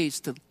find ways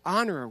to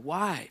honor our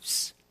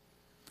wives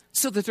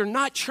so that they're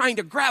not trying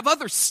to grab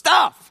other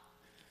stuff.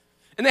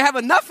 And they have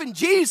enough in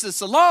Jesus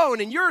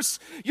alone, and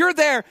you're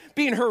there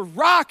being her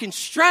rock and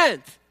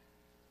strength.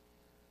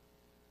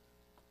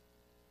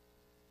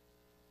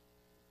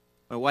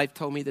 My wife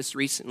told me this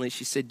recently.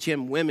 She said,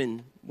 "Jim,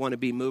 women want to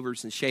be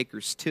movers and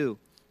shakers too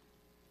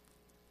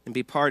and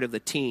be part of the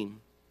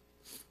team.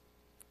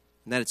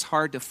 And that it's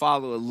hard to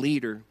follow a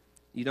leader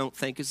you don't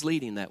think is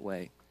leading that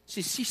way."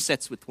 She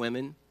sits with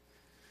women.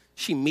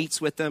 She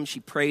meets with them. She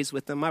prays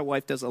with them. My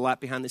wife does a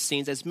lot behind the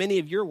scenes, as many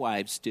of your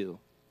wives do.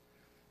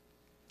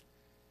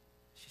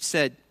 She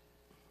said,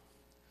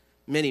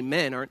 many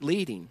men aren't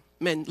leading.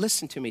 Men,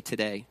 listen to me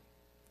today.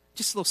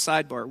 Just a little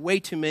sidebar. Way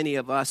too many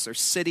of us are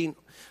sitting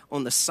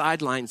on the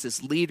sidelines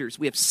as leaders.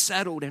 We have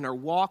settled in our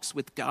walks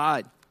with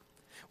God.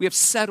 We have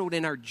settled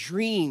in our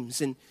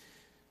dreams, and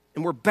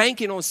we're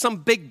banking on some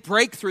big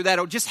breakthrough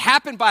that'll just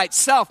happen by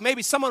itself.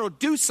 Maybe someone will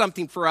do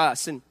something for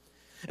us. And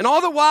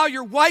all the while,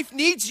 your wife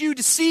needs you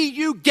to see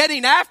you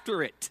getting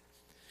after it.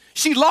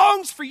 She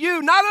longs for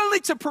you not only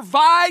to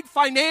provide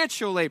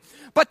financially,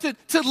 but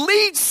to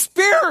lead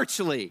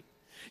spiritually.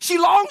 She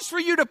longs for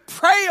you to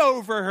pray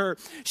over her.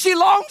 She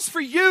longs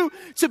for you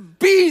to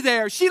be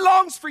there. She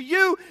longs for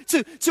you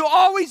to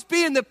always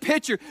be in the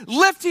picture,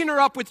 lifting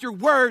her up with your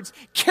words,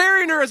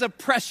 carrying her as a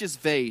precious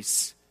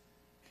vase.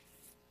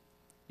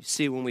 You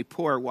see, when we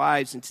pour our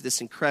wives into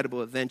this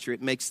incredible adventure,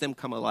 it makes them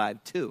come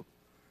alive too.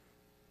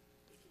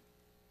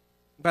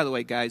 By the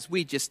way, guys,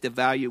 we just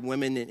devalue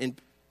women in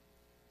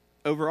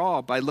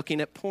overall by looking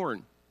at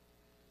porn,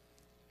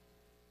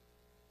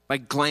 by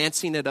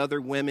glancing at other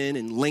women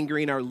and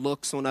lingering our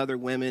looks on other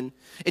women.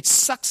 It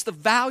sucks the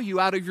value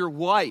out of your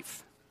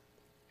wife.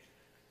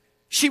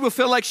 She will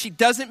feel like she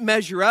doesn't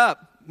measure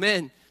up.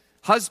 Men,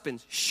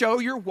 husbands, show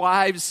your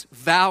wives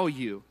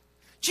value.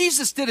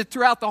 Jesus did it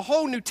throughout the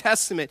whole New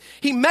Testament.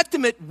 He met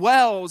them at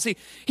wells. He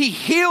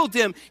healed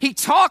them. He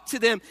talked to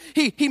them.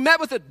 He met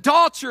with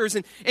adulterers.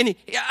 And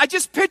I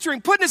just picture him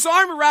putting his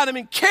arm around them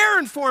and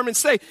caring for them and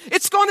say,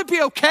 "It's going to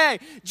be okay."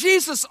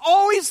 Jesus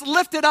always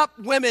lifted up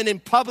women in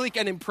public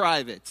and in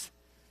private.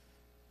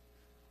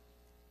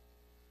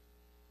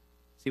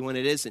 See, when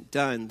it isn't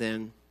done,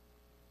 then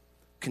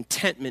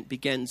contentment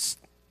begins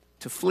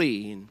to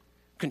flee and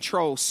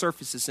control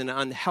surfaces in an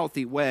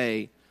unhealthy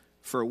way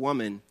for a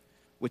woman,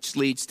 which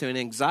leads to an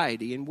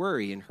anxiety and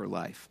worry in her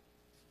life.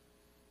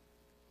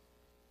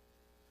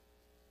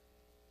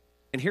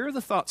 And here are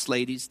the thoughts,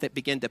 ladies, that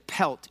begin to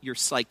pelt your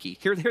psyche.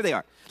 Here they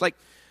are. Like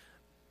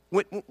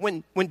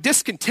when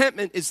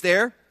discontentment is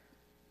there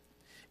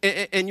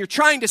and you're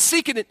trying to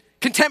seek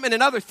contentment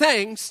in other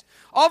things,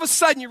 all of a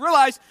sudden you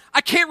realize, I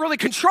can't really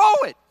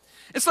control it.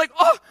 It's like,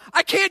 oh,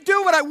 I can't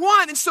do what I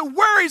want. And so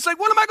worries like,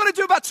 what am I going to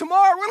do about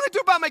tomorrow? What am I going to do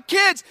about my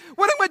kids?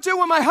 What am I going to do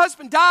when my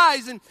husband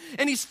dies and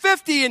he's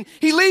 50 and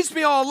he leaves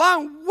me all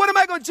alone? What am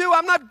I going to do?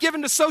 I'm not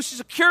given to Social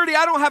Security.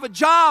 I don't have a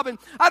job and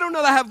I don't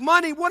know that I have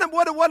money. What?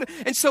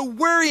 And so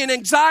worry and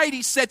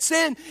anxiety sets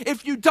in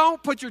if you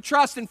don't put your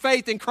trust and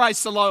faith in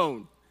Christ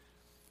alone.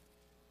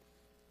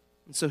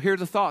 And so here are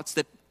the thoughts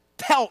that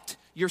pelt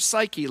your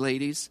psyche,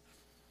 ladies.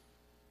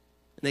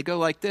 And they go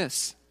like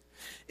this.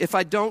 If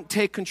I don't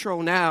take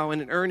control now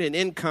and earn an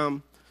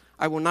income,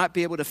 I will not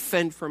be able to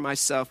fend for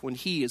myself when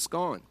he is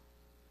gone.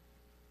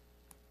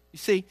 You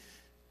see,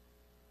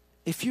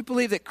 if you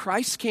believe that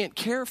Christ can't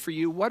care for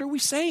you, what are we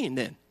saying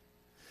then?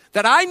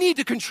 That I need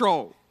to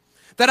control,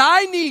 that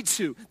I need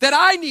to.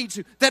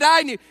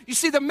 You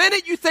see, the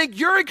minute you think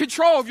you're in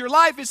control of your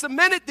life is the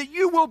minute that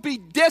you will be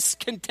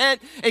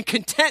discontent and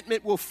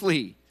contentment will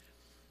flee.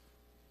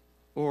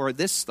 Or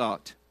this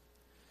thought,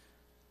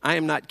 I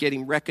am not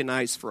getting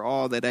recognized for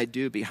all that I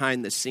do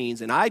behind the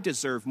scenes, and I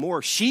deserve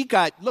more. She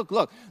got,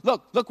 look,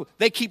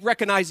 they keep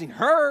recognizing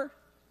her.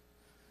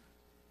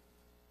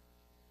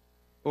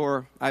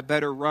 Or I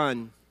better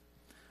run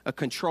a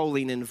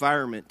controlling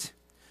environment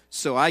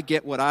so I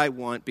get what I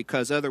want,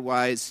 because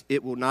otherwise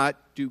it will not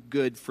do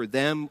good for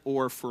them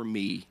or for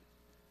me.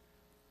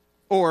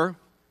 Or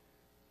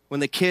when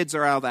the kids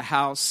are out of the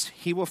house,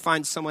 he will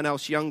find someone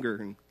else younger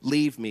and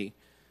leave me.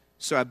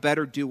 So I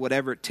better do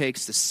whatever it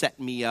takes to set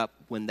me up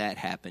when that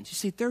happens. You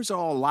see, those are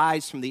all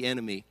lies from the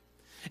enemy.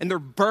 And they're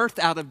birthed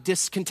out of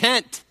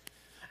discontent.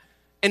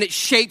 And it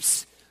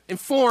shapes and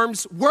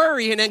forms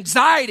worry and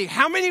anxiety.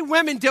 How many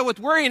women deal with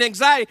worry and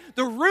anxiety?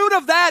 The root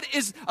of that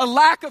is a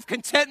lack of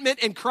contentment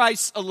in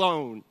Christ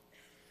alone.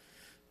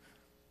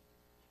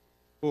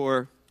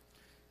 Or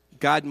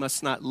God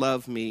must not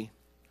love me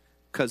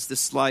because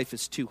this life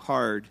is too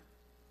hard.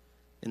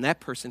 And that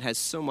person has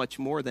so much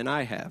more than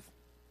I have.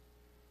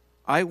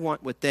 I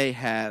want what they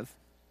have.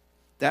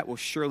 That will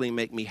surely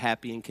make me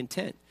happy and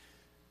content.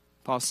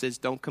 Paul says,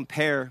 don't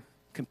compare.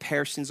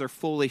 Comparisons are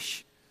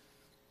foolish.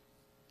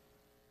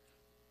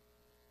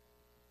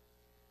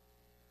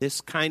 This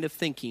kind of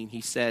thinking,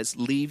 he says,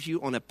 leaves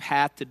you on a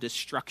path to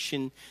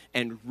destruction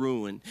and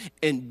ruin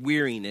and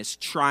weariness,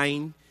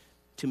 trying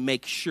to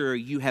make sure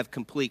you have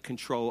complete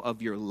control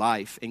of your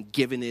life and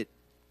giving it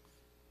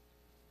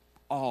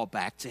all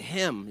back to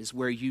him is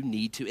where you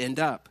need to end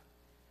up.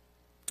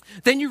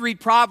 Then you read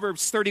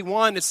Proverbs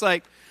 31, it's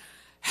like,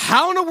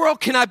 how in the world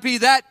can I be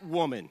that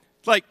woman?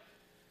 Like,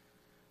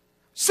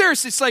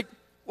 seriously, it's like,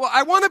 well,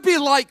 I want to be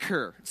like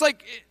her. It's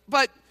like,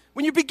 but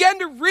when you begin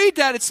to read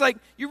that, it's like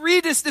you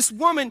read this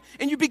woman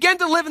and you begin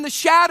to live in the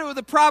shadow of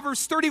the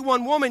Proverbs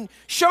 31 woman,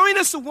 showing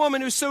us a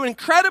woman who's so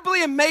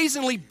incredibly,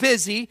 amazingly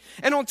busy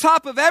and on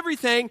top of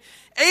everything,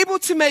 able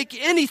to make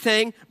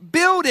anything,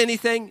 build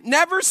anything,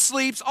 never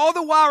sleeps, all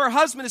the while her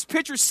husband is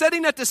pictured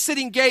sitting at the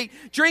sitting gate,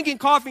 drinking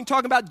coffee and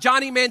talking about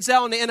Johnny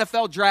Manziel in the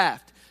NFL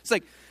draft. It's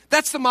like,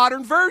 that's the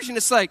modern version.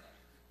 It's like,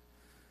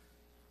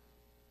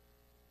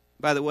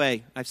 by the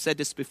way, I've said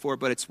this before,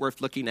 but it's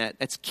worth looking at.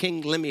 That's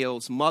King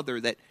Lemuel's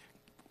mother that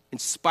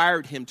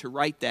inspired him to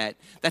write that.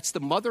 That's the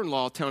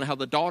mother-in-law telling how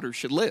the daughter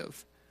should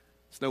live.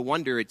 It's no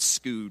wonder it's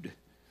skewed.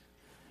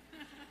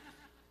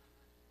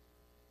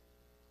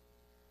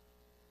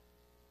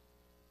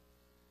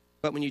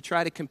 But when you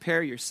try to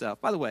compare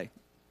yourself, by the way,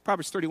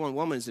 Proverbs 31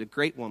 woman is a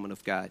great woman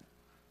of God.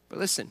 But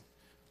listen,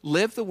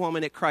 live the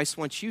woman that Christ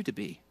wants you to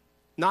be,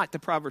 not the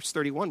Proverbs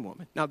 31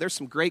 woman. Now, there's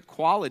some great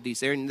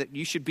qualities there, and that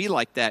you should be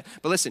like that.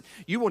 But listen,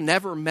 you will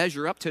never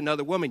measure up to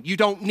another woman. You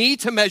don't need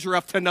to measure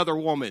up to another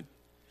woman.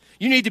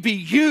 You need to be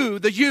you,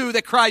 the you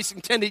that Christ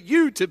intended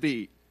you to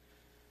be.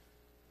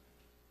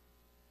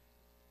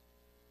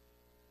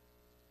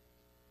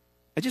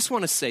 I just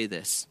want to say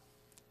this,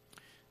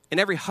 and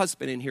every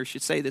husband in here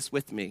should say this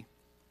with me.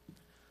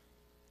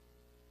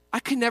 I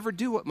could never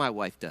do what my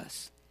wife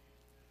does.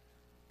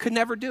 Could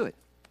never do it.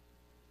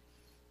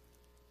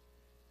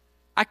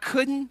 I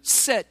couldn't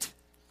sit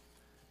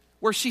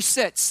where she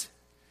sits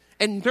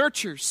and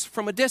nurtures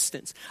from a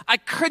distance. I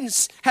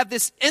couldn't have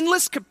this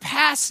endless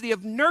capacity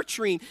of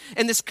nurturing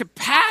and this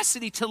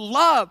capacity to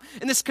love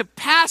and this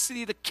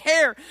capacity to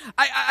care.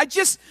 I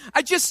just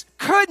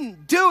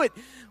couldn't do it.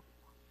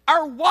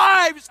 Our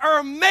wives are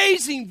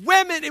amazing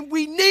women, and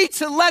we need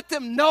to let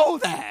them know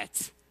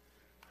that.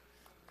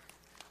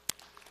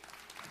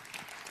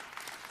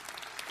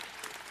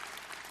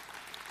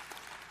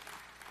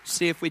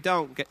 See, if we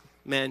don't,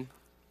 men,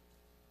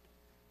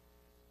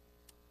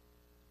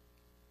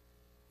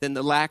 then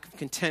the lack of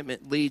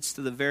contentment leads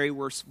to the very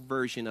worst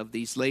version of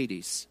these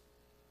ladies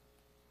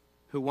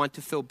who want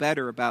to feel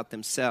better about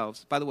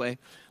themselves. By the way,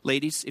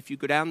 ladies, if you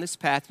go down this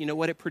path, you know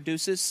what it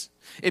produces?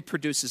 It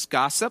produces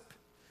gossip,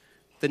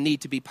 the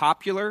need to be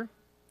popular,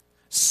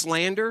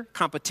 slander,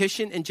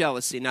 competition, and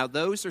jealousy. Now,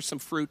 those are some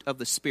fruit of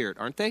the Spirit,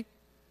 aren't they?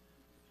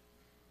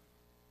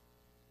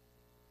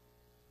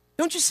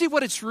 Don't you see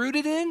what it's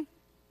rooted in?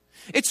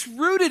 It's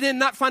rooted in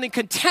not finding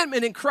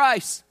contentment in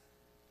Christ.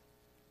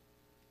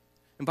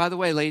 And by the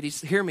way,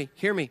 ladies, hear me.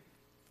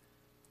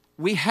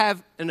 We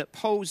have an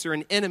opposer,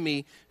 an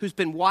enemy, who's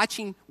been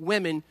watching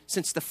women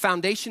since the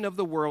foundation of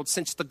the world,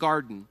 since the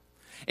garden.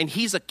 And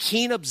he's a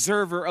keen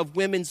observer of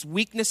women's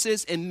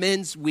weaknesses and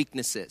men's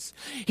weaknesses.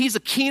 He's a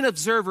keen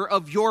observer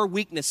of your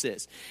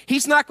weaknesses.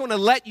 He's not going to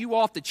let you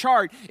off the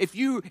chart if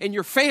you and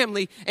your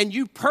family and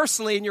you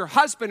personally and your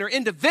husband or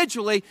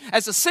individually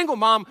as a single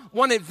mom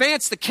want to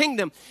advance the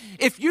kingdom.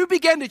 If you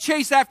begin to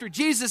chase after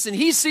Jesus and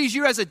he sees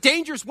you as a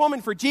dangerous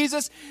woman for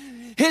Jesus,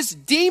 his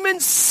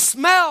demons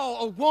smell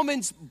a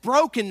woman's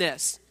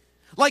brokenness.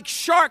 Like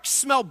sharks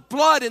smell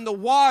blood in the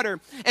water,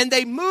 and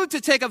they move to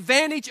take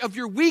advantage of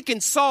your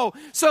weakened soul.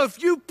 So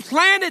if you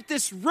planted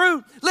this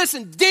root,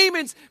 listen,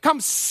 demons come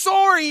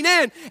soaring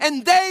in,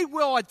 and they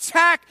will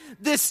attack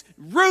this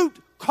root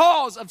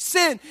cause of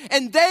sin,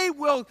 and they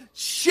will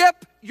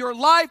ship your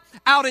life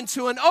out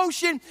into an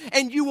ocean,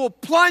 and you will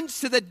plunge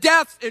to the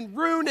death and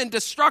ruin and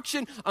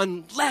destruction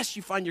unless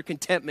you find your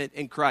contentment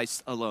in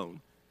Christ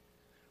alone.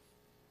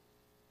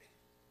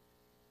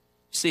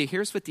 See,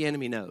 here's what the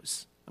enemy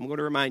knows. I'm going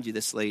to remind you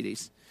this,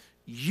 ladies.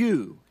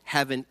 You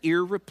have an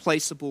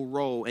irreplaceable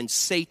role, and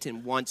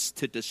Satan wants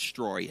to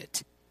destroy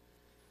it.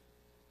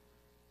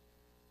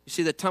 You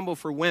see, the tumble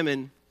for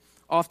women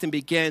often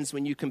begins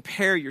when you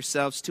compare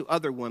yourselves to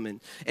other women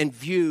and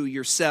view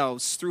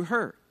yourselves through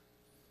her.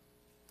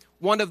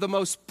 One of the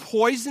most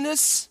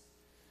poisonous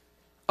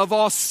of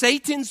all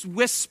Satan's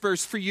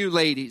whispers for you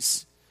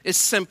ladies is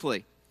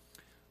simply,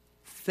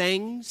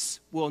 things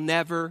will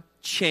never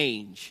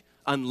change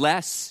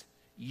unless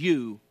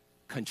you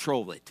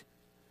control it.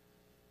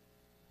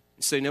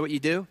 So you know what you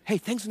do? Hey,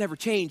 things will never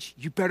change.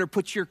 You better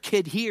put your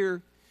kid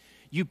here.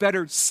 You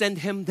better send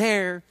him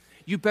there.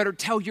 You better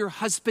tell your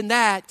husband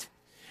that.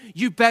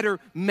 You better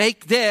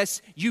make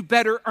this. You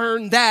better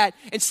earn that.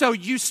 And so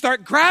you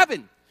start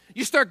grabbing.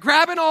 You start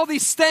grabbing all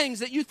these things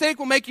that you think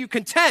will make you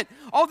content,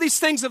 all these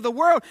things of the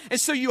world. And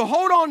so you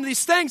hold on to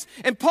these things.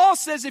 And Paul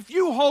says if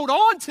you hold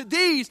on to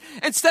these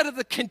instead of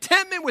the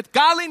contentment with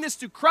godliness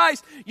through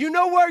Christ, you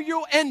know where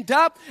you'll end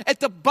up?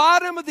 At the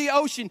bottom of the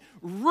ocean,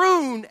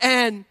 ruin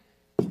and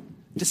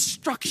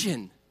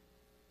destruction.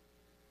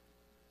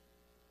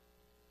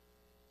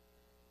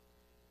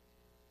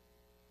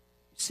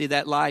 See,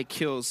 that lie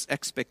kills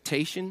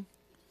expectation,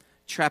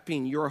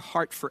 trapping your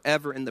heart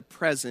forever in the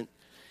present,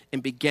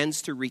 and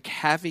begins to wreak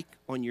havoc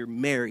on your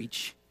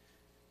marriage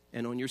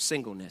and on your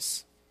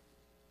singleness.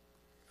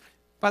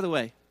 By the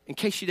way, in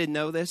case you didn't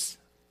know this,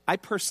 I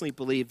personally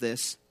believe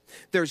this.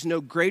 There's no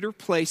greater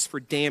place for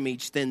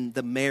damage than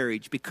the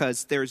marriage,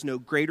 because there's no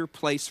greater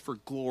place for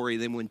glory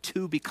than when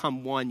two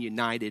become one,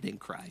 united in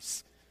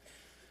Christ.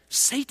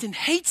 Satan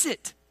hates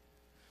it.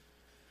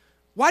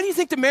 Why do you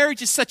think the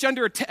marriage is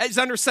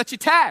under such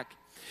attack?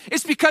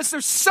 It's because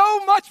there's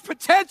so much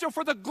potential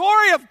for the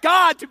glory of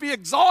God to be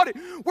exalted,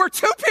 where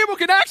two people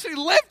can actually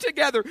live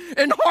together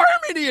in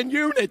harmony and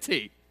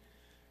unity.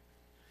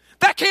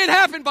 That can't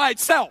happen by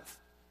itself.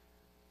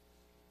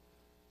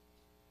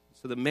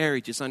 So the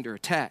marriage is under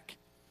attack.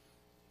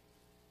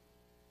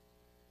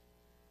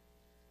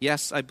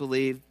 Yes, I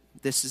believe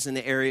this is an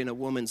area in a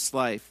woman's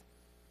life.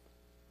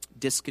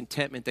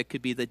 Discontentment that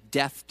could be the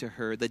death to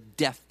her, the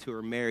death to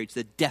her marriage,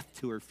 the death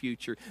to her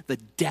future, the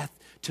death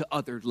to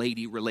other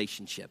lady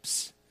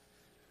relationships.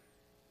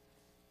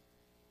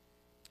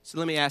 So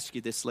let me ask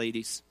you this,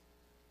 ladies.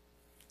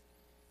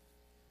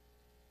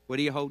 What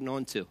are you holding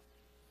on to?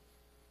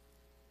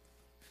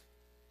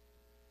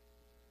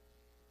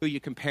 Who are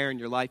you comparing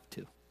your life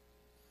to?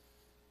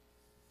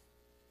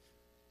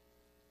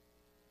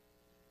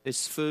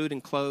 Is food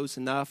and clothes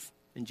enough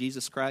in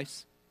Jesus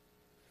Christ?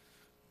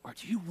 Or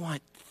do you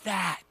want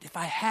that? If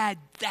I had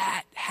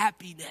that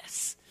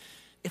happiness,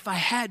 if I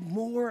had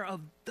more of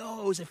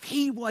those, if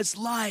he was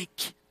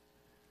like,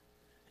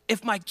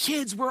 if my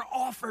kids were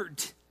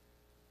offered,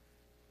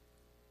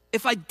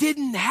 if I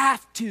didn't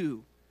have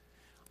to,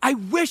 I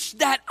wish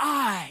that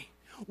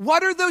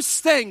what are those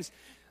things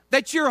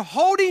that you're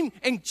holding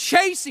and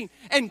chasing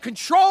and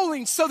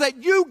controlling so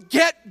that you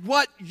get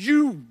what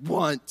you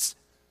want?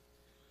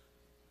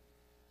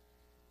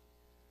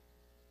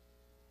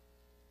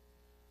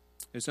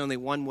 There's only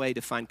one way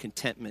to find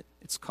contentment.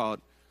 It's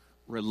called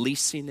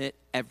releasing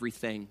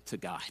everything to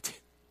God.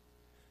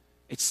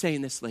 It's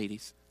saying this,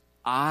 ladies.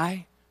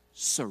 I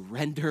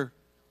surrender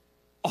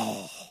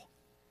all.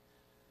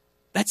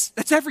 That's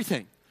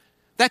everything.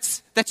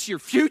 That's your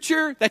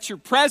future. That's your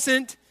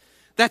present.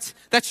 That's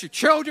your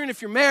children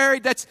if you're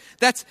married.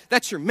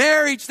 That's your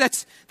marriage.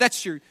 That's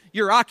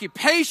your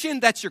occupation.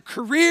 That's your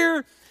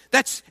career.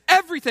 That's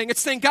everything.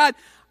 It's saying, God,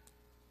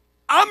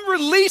 I'm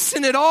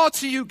releasing it all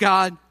to you,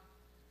 God.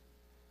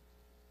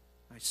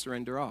 I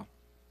surrender all.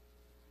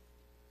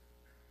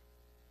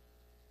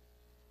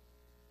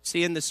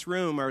 See, in this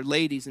room are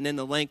ladies, and in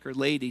the link are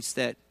ladies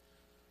that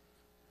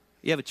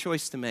you have a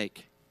choice to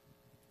make.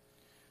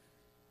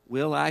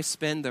 Will I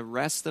spend the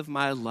rest of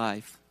my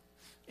life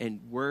in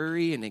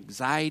worry and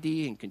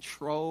anxiety and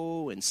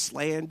control and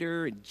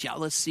slander and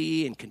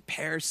jealousy and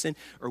comparison,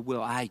 or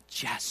will I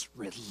just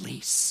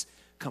release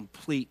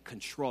complete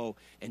control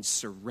and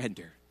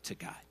surrender to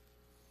God?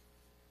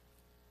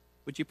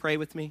 Would you pray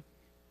with me?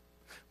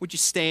 Would you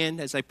stand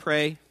as I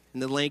pray in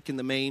the link in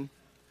the main?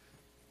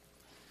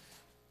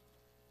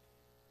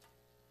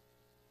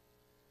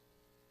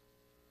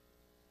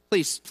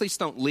 Please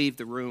don't leave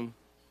the room.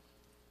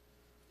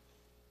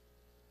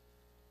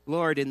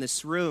 Lord, in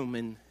this room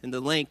and in the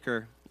link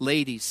are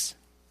ladies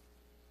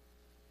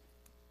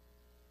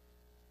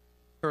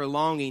who are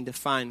longing to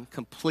find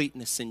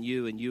completeness in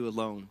you and you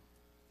alone.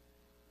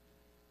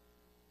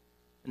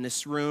 In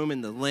this room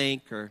and the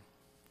link are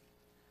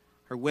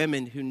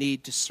women who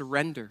need to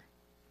surrender.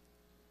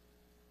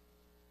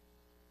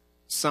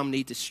 Some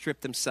need to strip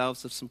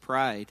themselves of some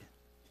pride.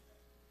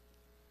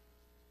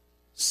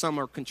 Some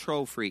are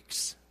control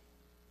freaks.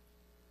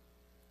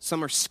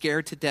 Some are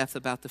scared to death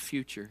about the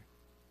future.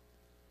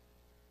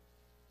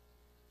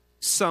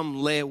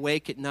 Some lay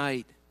awake at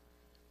night,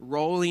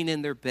 rolling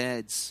in their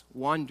beds,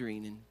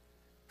 wondering and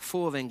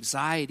full of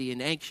anxiety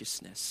and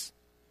anxiousness.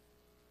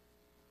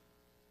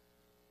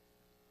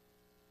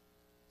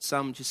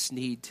 Some just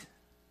need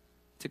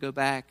to go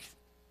back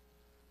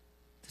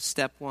to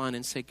step one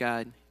and say,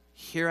 God,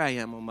 here I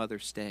am on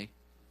Mother's Day.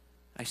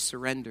 I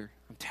surrender.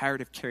 I'm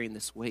tired of carrying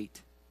this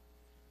weight.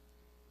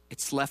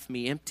 It's left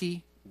me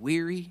empty,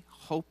 weary,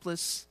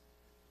 hopeless.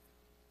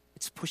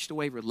 It's pushed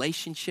away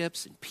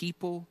relationships and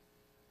people.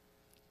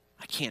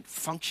 I can't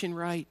function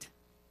right.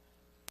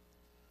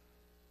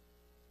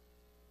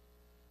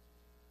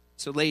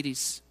 So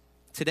ladies,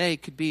 today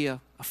could be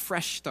a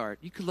fresh start.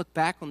 You could look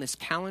back on this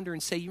calendar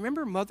and say, you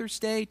remember Mother's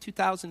Day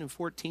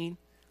 2014?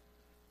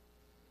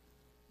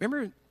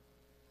 Remember,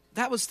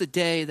 that was the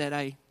day that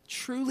I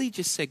truly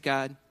just said,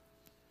 God,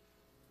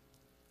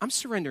 I'm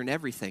surrendering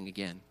everything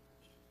again.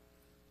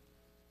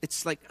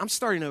 It's like, I'm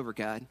starting over,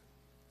 God.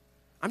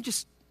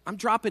 I'm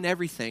dropping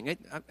everything.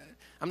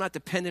 I'm not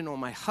dependent on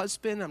my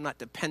husband. I'm not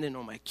dependent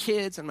on my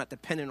kids. I'm not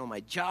dependent on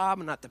my job.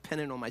 I'm not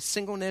dependent on my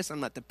singleness. I'm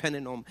not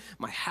dependent on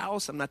my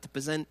house. I'm not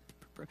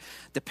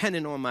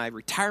dependent on my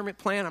retirement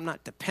plan. I'm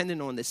not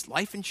dependent on this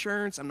life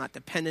insurance. I'm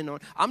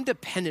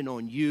dependent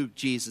on you,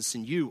 Jesus,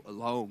 and you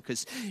alone,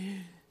 because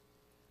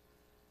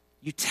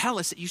you tell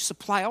us that you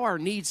supply all our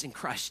needs in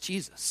Christ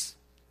Jesus.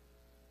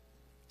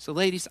 So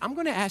ladies, I'm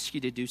going to ask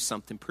you to do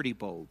something pretty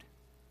bold.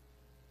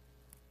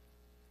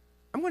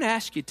 I'm going to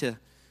ask you to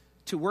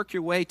work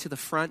your way to the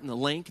front and the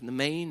link and the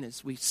main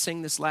as we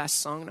sing this last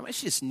song. And I'm going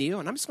to just kneel,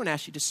 and I'm just going to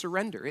ask you to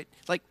surrender it.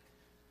 Like,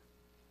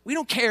 we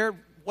don't care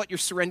what you're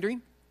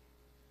surrendering.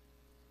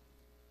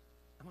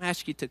 I'm going to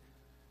ask you to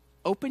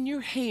open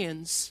your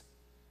hands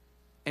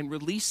and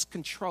release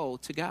control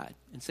to God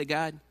and say,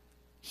 God,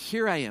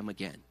 here I am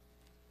again.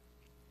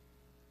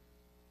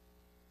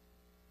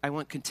 I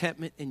want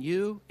contentment in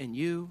you and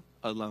you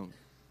alone.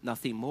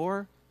 Nothing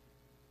more,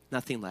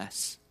 nothing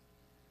less.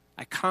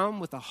 I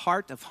come with a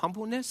heart of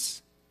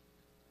humbleness.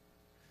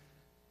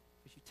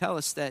 You tell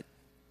us that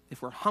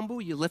if we're humble,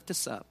 you lift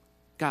us up.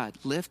 God,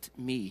 lift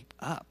me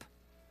up.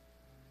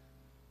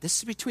 This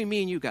is between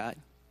me and you, God.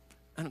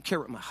 I don't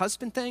care what my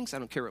husband thinks. I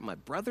don't care what my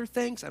brother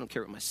thinks. I don't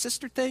care what my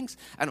sister thinks.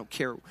 I don't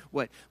care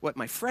what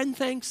my friend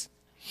thinks.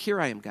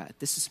 Here I am, God.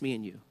 This is me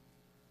and you.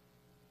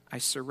 I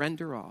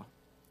surrender all.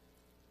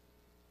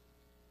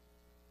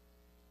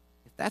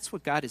 If that's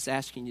what God is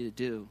asking you to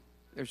do,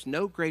 there's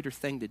no greater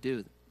thing to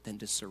do than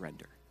to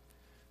surrender.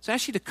 So I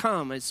ask you to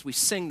come as we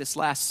sing this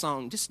last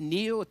song. Just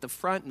kneel at the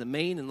front and the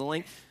main and the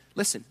link.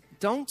 Listen,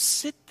 don't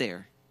sit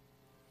there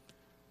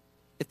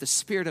if the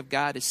Spirit of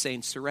God is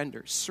saying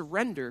surrender.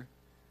 Surrender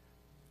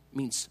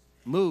means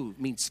move,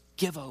 means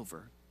give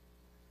over.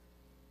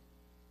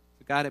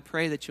 So God, I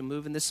pray that you'll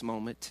move in this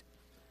moment,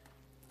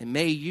 and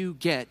may you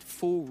get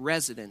full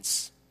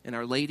residence in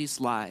Our Lady's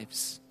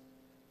lives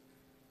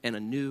in a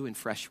new and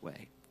fresh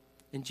way.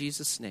 In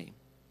Jesus' name,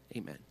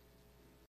 amen.